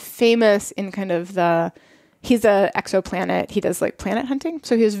famous in kind of he's a exoplanet. He does like planet hunting.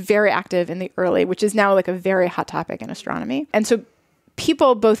 So he was very active in the early, which is now like a very hot topic in astronomy. And so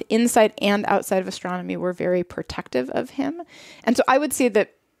people both inside and outside of astronomy were very protective of him. And so I would say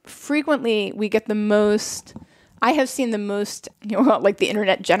that frequently we get I have seen the most, like the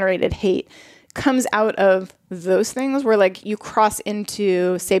internet generated hate comes out of those things where like you cross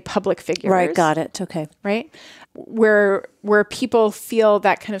into, say, public figures. Right. Got it. Okay. Right. Where people feel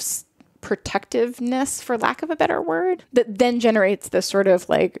that kind of protectiveness, for lack of a better word, that then generates this sort of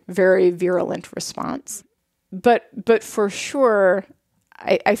like very virulent response. But for sure,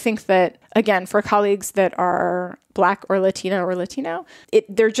 I think that, again, for colleagues that are Black or Latino,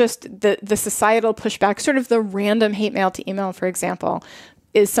 they're just the societal pushback, sort of the random hate mail to email, for example,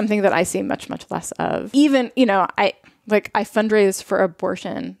 is something that I see much, much less of. Even, I fundraise for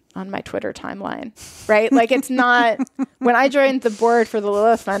abortion on my Twitter timeline, right? Like it's not, when I joined the board for the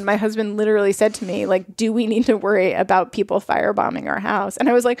Lilith Fund, my husband literally said to me, like, do we need to worry about people firebombing our house? And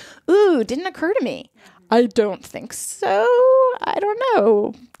I was like, ooh, didn't occur to me. I don't think so. I don't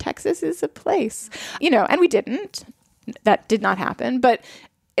know. Texas is a place, and we didn't. That did not happen, but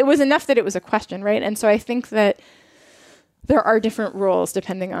it was enough that it was a question, right? And so I think that there are different rules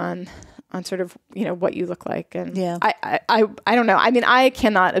depending on sort of, what you look like. And yeah. I don't know. I mean, I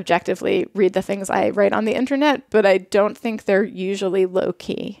cannot objectively read the things I write on the internet, but I don't think they're usually low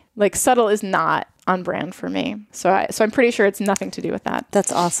key. Like subtle is not on brand for me. So I'm pretty sure it's nothing to do with that.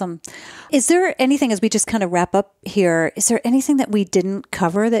 That's awesome. Is there anything, as we just kind of wrap up here, is there anything that we didn't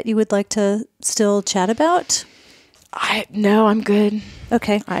cover that you would like to still chat about? No, I'm good.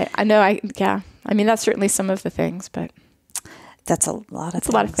 Okay. I know. Yeah. I mean, that's certainly some of the things, but that's a lot of things.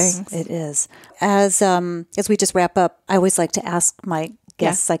 A lot of things. It is. As we just wrap up, I always like to ask my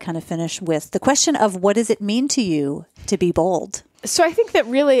guests, I kind of finish with the question of, what does it mean to you to be bold? So I think that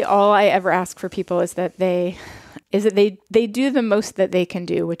really all I ever ask for people is that they do the most that they can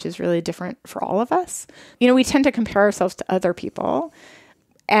do, which is really different for all of us. We tend to compare ourselves to other people,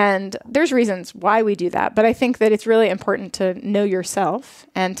 and there's reasons why we do that. But I think that it's really important to know yourself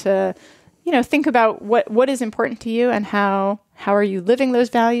and to, think about what is important to you and how are you living those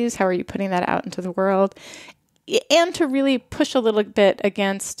values? How are you putting that out into the world? And to really push a little bit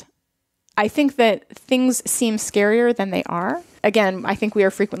against, I think that things seem scarier than they are. Again, I think we are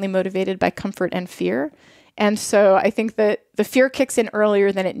frequently motivated by comfort and fear. And so I think that the fear kicks in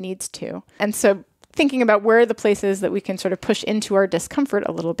earlier than it needs to. And so thinking about where are the places that we can sort of push into our discomfort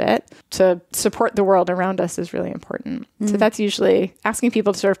a little bit to support the world around us is really important. So that's usually asking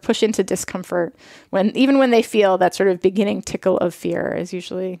people to sort of push into discomfort even when they feel that sort of beginning tickle of fear is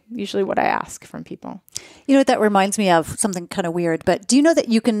usually what I ask from people. That reminds me of something kind of weird, but do you know that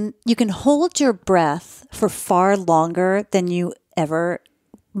you can hold your breath for far longer than you ever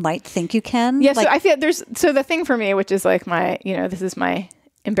might think you can? Yeah. So I feel the thing for me, which is like this is my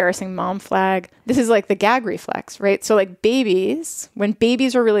embarrassing mom flag. This is like the gag reflex, right? So like when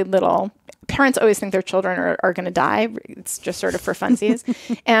babies are really little, parents always think their children are going to die. It's just sort of for funsies.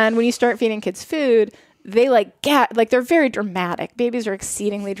 And when you start feeding kids food, they they're very dramatic. Babies are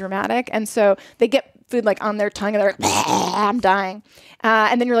exceedingly dramatic. And so they get food like on their tongue and they're like, I'm dying.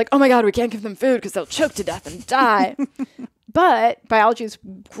 And then you're like, oh my God, we can't give them food because they'll choke to death and die. But biology is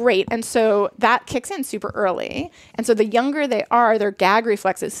great. And so that kicks in super early. And so the younger they are, their gag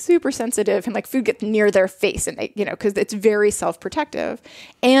reflex is super sensitive and like food gets near their face and they, because it's very self-protective.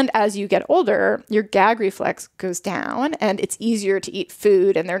 And as you get older, your gag reflex goes down and it's easier to eat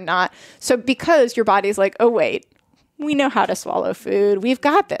food and they're not. So because your body's like, oh, wait, we know how to swallow food. We've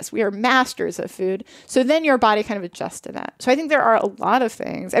got this. We are masters of food. So then your body kind of adjusts to that. So I think there are a lot of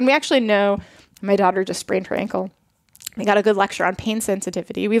things. And we actually know, my daughter just sprained her ankle. We got a good lecture on pain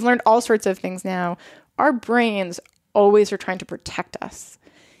sensitivity. We've learned all sorts of things now. Our brains always are trying to protect us.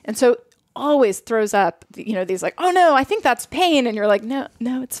 And so always throws up, these like, oh no, I think that's pain. And you're like, no,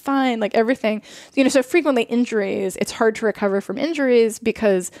 it's fine. Like everything, so frequently injuries, it's hard to recover from injuries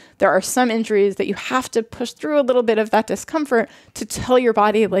because there are some injuries that you have to push through a little bit of that discomfort to tell your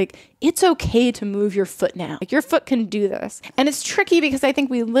body, like, it's okay to move your foot now. Like your foot can do this. And it's tricky because I think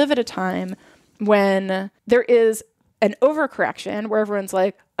we live at a time when there is an overcorrection where everyone's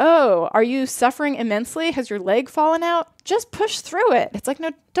like, oh, are you suffering immensely? Has your leg fallen out? Just push through it. It's like,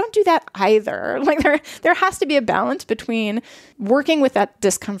 no, don't do that either. Like there has to be a balance between working with that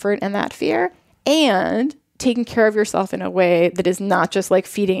discomfort and that fear and taking care of yourself in a way that is not just like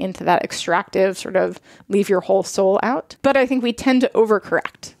feeding into that extractive sort of leave your whole soul out. But I think we tend to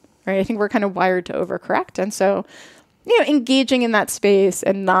overcorrect, right? I think we're kind of wired to overcorrect. And so, engaging in that space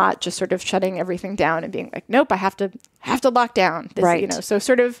and not just sort of shutting everything down and being like, nope, I have to lock down. This, right. So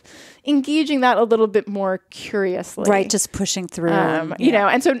sort of engaging that a little bit more curiously. Right. Just pushing through.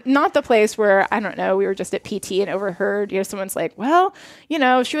 And so not the place where, I don't know, we were just at PT and overheard, someone's like, well,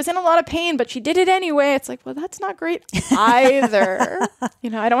 she was in a lot of pain, but she did it anyway. It's like, well, that's not great either.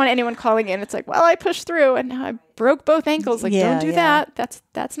 I don't want anyone calling in. It's like, well, I pushed through and now I broke both ankles. Like, don't do that.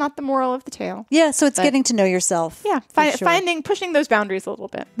 That's not the moral of the tale. Yeah. So it's getting to know yourself. Yeah. Pushing those boundaries a little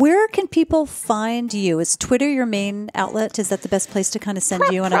bit. Where can people find you? Is Twitter your main outlet? Is that the best place to kind of send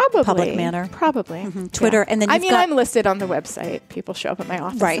you in a public manner? Probably. Mm-hmm. Twitter. Yeah. And then I'm listed on the website. People show up at my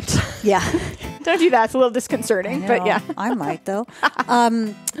office. Right. Yeah. Don't do that. It's a little disconcerting, but yeah. I might though.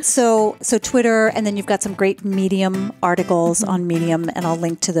 So Twitter, and then you've got some great Medium articles on Medium, and I'll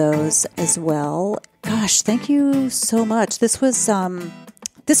link to those as well. Gosh, thank you so much. This was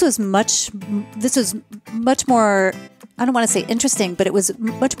much more, I don't want to say interesting, but it was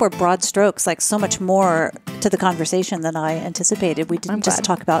much more broad strokes, like so much more to the conversation than I anticipated. We didn't just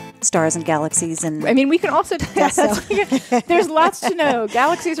talk about stars and galaxies. And we can also, there's lots to know.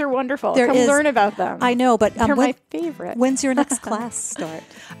 Galaxies are wonderful. Come learn about them. I know, but they're my favorite. When's your next class start?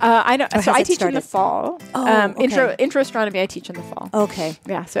 I know. So I teach started? in the fall. Intro astronomy, I teach in the fall. Okay.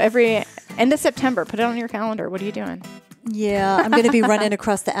 Yeah. So every end of September, put it on your calendar. What are you doing? Yeah, I'm going to be running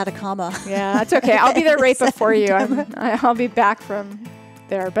across the Atacama. Yeah, that's okay. I'll be there right before you. I'll be back from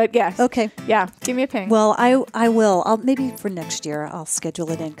there. But yes. Okay. Yeah, give me a ping. Well, I will. I'll maybe for next year I'll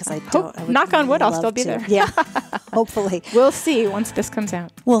schedule it in because I knock on wood, I'll still be there. Yeah, hopefully. We'll see once this comes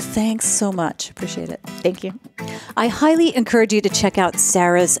out. Well, thanks so much. Appreciate it. Thank you. I highly encourage you to check out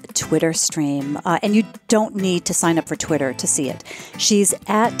Sarah's Twitter stream, and you don't need to sign up for Twitter to see it. She's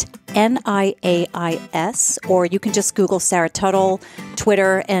at NIAIS, or you can just Google Sarah Tuttle,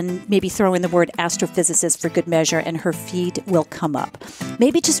 Twitter, and maybe throw in the word astrophysicist for good measure, and her feed will come up.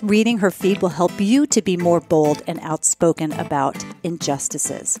 Maybe just reading her feed will help you to be more bold and outspoken about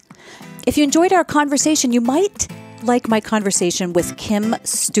injustices. If you enjoyed our conversation, you might like my conversation with Kim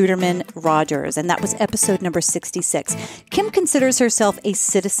Studerman Rogers, and that was episode number 66. Kim considers herself a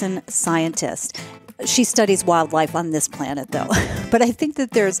citizen scientist. She studies wildlife on this planet, though. But I think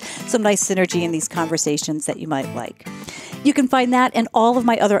that there's some nice synergy in these conversations that you might like. You can find that and all of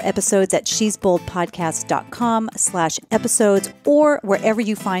my other episodes at shesboldpodcast.com/episodes or wherever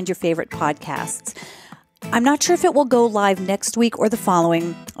you find your favorite podcasts. I'm not sure if it will go live next week or the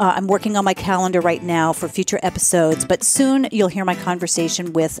following. I'm working on my calendar right now for future episodes, but soon you'll hear my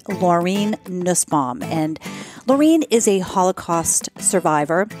conversation with Laureen Nussbaum. And Laureen is a Holocaust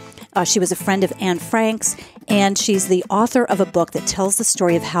survivor. She was a friend of Anne Frank's, and she's the author of a book that tells the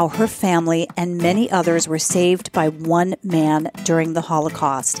story of how her family and many others were saved by one man during the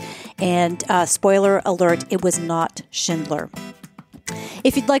Holocaust. And spoiler alert, it was not Schindler.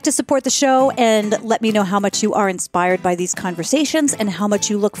 If you'd like to support the show and let me know how much you are inspired by these conversations and how much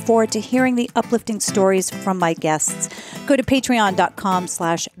you look forward to hearing the uplifting stories from my guests, go to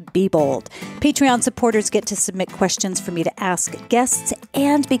patreon.com/bebold. Patreon supporters get to submit questions for me to ask guests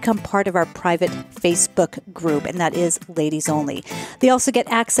and become part of our private Facebook group, and that is ladies only. They also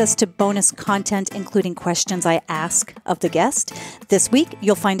get access to bonus content, including questions I ask of the guest. This week,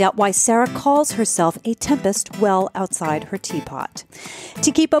 you'll find out why Sarah calls herself a tempest well outside her teapot.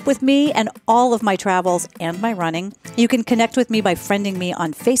 To keep up with me and all of my travels and my running, you can connect with me by friending me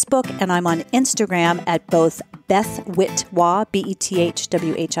on Facebook, and I'm on Instagram at both Beth Whitwa,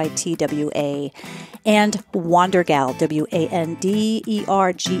 BETHWHITWA, and Wandergal,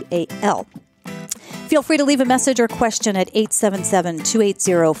 WANDERGAL. Feel free to leave a message or question at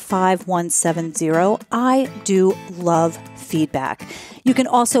 877-280-5170. I do love feedback. You can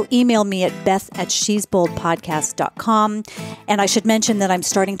also email me at beth@shesboldpodcast.com. And I should mention that I'm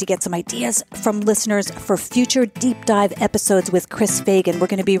starting to get some ideas from listeners for future deep dive episodes with Chris Fagan. We're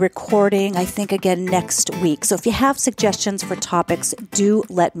going to be recording, I think, again next week. So if you have suggestions for topics, do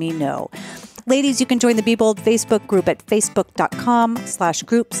let me know. Ladies, you can join the Be Bold Facebook group at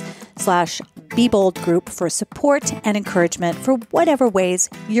facebook.com/groups/Be Bold group for support and encouragement for whatever ways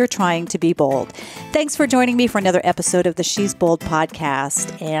you're trying to be bold. Thanks for joining me for another episode of the She's Bold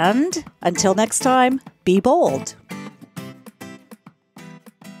podcast. And until next time, be bold.